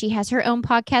York and she has her own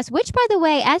podcast, which, by the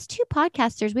way, as two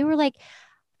podcasters, we were like,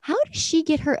 how does she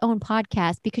get her own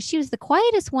podcast? Because she was the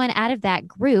quietest one out of that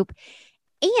group.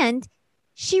 And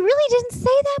she really didn't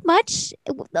say that much,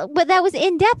 but that was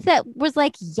in depth. That was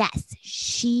like, yes,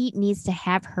 she needs to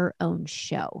have her own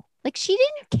show. Like she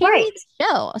didn't carry Right. the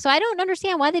show. So I don't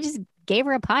understand why they just gave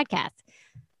her a podcast.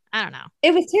 I don't know.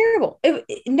 It was terrible.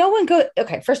 No one go.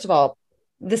 Okay, first of all,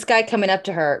 this guy coming up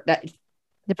to her, that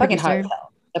The fucking hot producer, as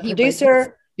hell. The he was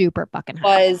producer super fucking hot.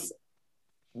 was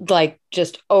like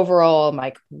just overall, I'm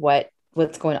like,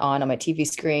 what's going on my TV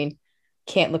screen?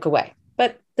 Can't look away.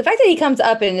 But the fact that he comes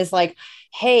up and is like,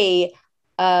 hey,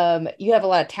 you have a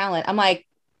lot of talent. I'm like,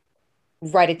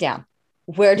 write it down.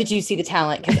 Where did you see the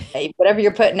talent? Because whatever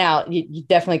you're putting out, you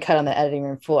definitely cut on the editing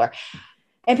room floor.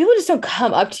 And people just don't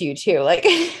come up to you too, like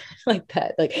like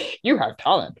that. Like, you have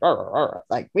talent.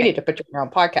 Like, we need to put you on your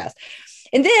own podcast.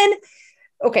 And then,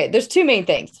 okay, there's two main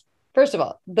things. First of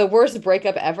all, the worst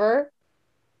breakup ever.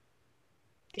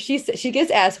 She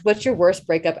gets asked, "What's your worst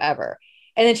breakup ever?"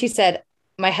 And then she said,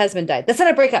 "My husband died." That's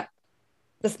not a breakup.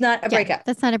 That's not a breakup.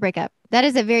 That's not a breakup. That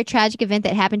is a very tragic event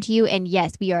that happened to you. And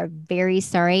yes, we are very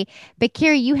sorry. But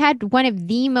Carrie, you had one of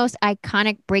the most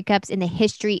iconic breakups in the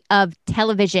history of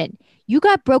television. You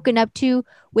got broken up to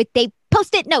with a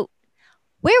Post-it note.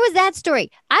 Where was that story?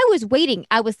 I was waiting.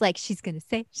 I was like, she's going to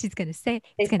say it. She's going to say it.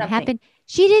 It's going to happen.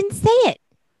 She didn't say it.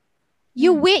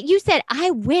 You win. You said,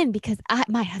 I win because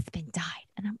my husband died.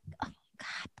 And I'm, oh,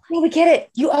 God. Well, we get it.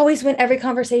 You always win every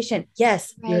conversation.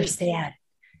 Yes, Right. You're sad.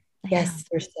 Yes,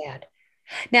 you're sad.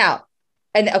 Now,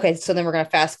 and okay, so then we're going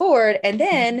to fast forward. And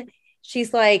then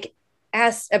she's like,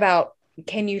 asked about,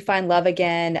 can you find love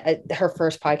again? Her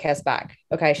first podcast back.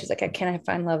 Okay. She's like, can I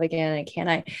find love again?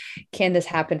 And can this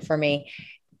happen for me?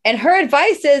 And her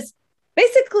advice is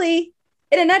basically,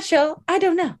 in a nutshell, I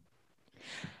don't know.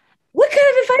 What kind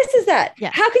of advice is that?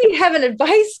 Yeah. How can you have an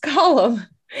advice column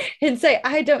and say,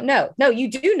 I don't know? No, you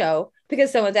do know,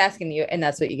 because someone's asking you, and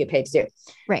that's what you get paid to do.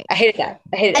 Right. I hated that.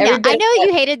 I hated I know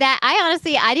you hated that.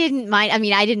 I didn't mind. I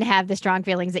mean, I didn't have the strong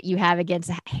feelings that you have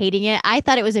against hating it. I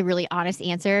thought it was a really honest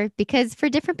answer because for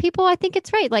different people, I think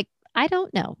it's right. Like, I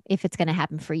don't know if it's going to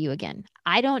happen for you again.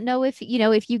 I don't know if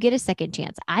you get a second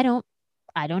chance. I don't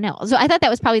know. So I thought that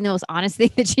was probably the most honest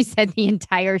thing that she said the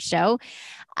entire show.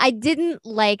 I didn't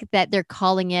like that they're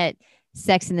calling it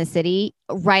Sex in the City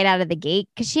right out of the gate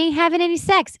because she ain't having any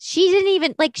sex. She didn't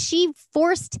even she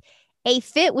forced a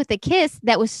fit with a kiss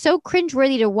that was so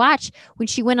cringeworthy to watch when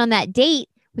she went on that date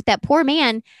with that poor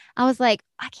man. I was like,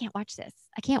 I can't watch this.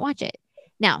 I can't watch it.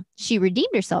 Now, she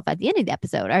redeemed herself at the end of the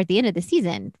episode or at the end of the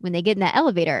season when they get in that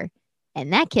elevator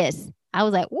and that kiss. I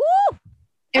was like, woo.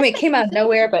 I mean, it came out of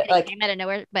nowhere, but came out of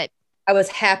nowhere, but I was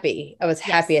happy.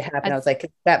 Happy it happened. I was like,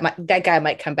 that guy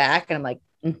might come back. And I'm like,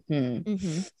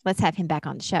 let's have him back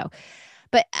on the show.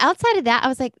 But outside of that, I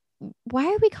was like, why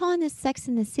are we calling this Sex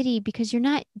in the City? Because you're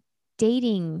not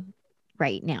dating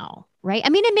right now, right? I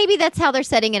mean, and maybe that's how they're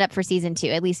setting it up for season 2.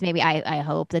 At least maybe I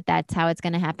hope that that's how it's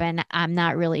going to happen. I'm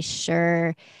not really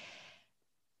sure,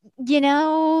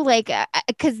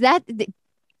 because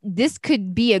this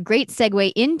could be a great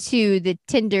segue into the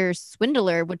Tinder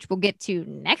swindler, which we'll get to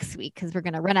next week because we're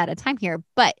going to run out of time here.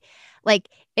 But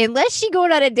unless she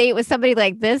going on a date with somebody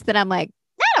like this, then I'm like,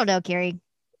 I don't know, Carrie.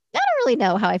 I don't really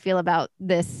know how I feel about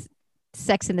this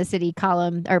Sex in the City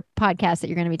column or podcast that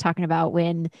you're going to be talking about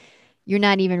when you're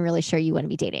not even really sure you want to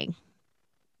be dating.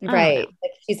 Right.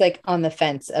 She's on the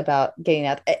fence about getting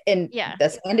out. And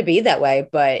that's going to be that way,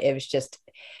 but it was just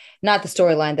not the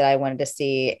storyline that I wanted to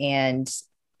see. And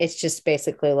it's just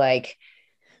basically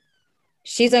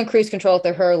she's on cruise control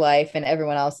through her life and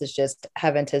everyone else is just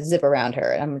having to zip around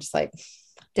her. And I'm just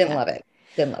didn't love it.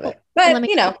 But let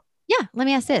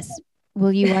me ask this.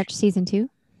 Will you watch season 2?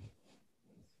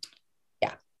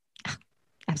 Yeah.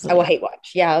 Absolutely. I will hate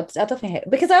watch. Yeah, I'll definitely hate it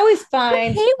because I always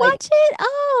find hate watch it.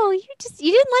 Oh,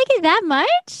 you didn't like it that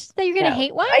much that you're gonna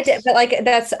hate watch? I did, but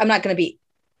I'm not gonna be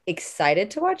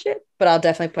excited to watch it, but I'll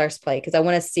definitely press play because I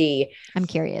want to see. I'm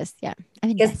curious. Yeah.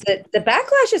 Because the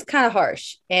backlash is kind of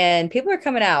harsh and people are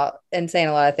coming out and saying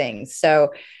a lot of things.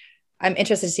 So I'm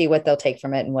interested to see what they'll take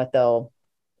from it and what they'll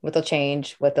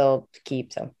change, what they'll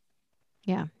keep. So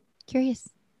yeah. Curious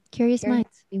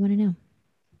minds. We want to know.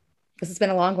 This has been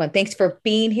a long one. Thanks for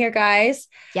being here, guys.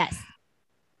 Yes.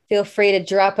 Feel free to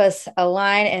drop us a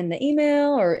line in the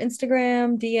email or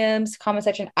Instagram, DMs, comment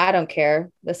section. I don't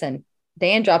care. Listen,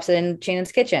 Dan drops it in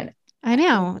Shannon's kitchen. I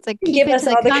know. It's keep it to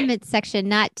the comment section,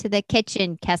 not to the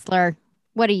kitchen, Kessler.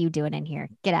 What are you doing in here?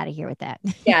 Get out of here with that.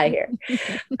 Get out of here.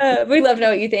 We'd love to know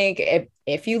what you think.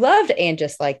 If you loved And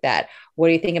Just Like That, what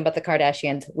do you think about the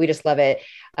Kardashians? We just love it.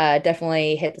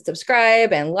 Definitely hit the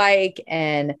subscribe and like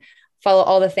and follow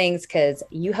all the things because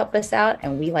you help us out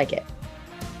and we like it.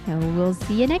 And we'll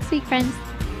see you next week, friends.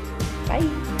 Bye.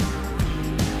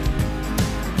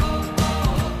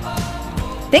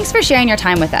 Thanks for sharing your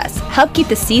time with us. Help keep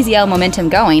the CZL momentum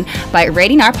going by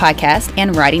rating our podcast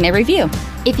and writing a review.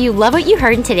 If you love what you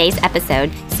heard in today's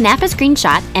episode, snap a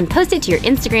screenshot and post it to your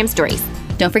Instagram stories.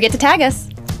 Don't forget to tag us.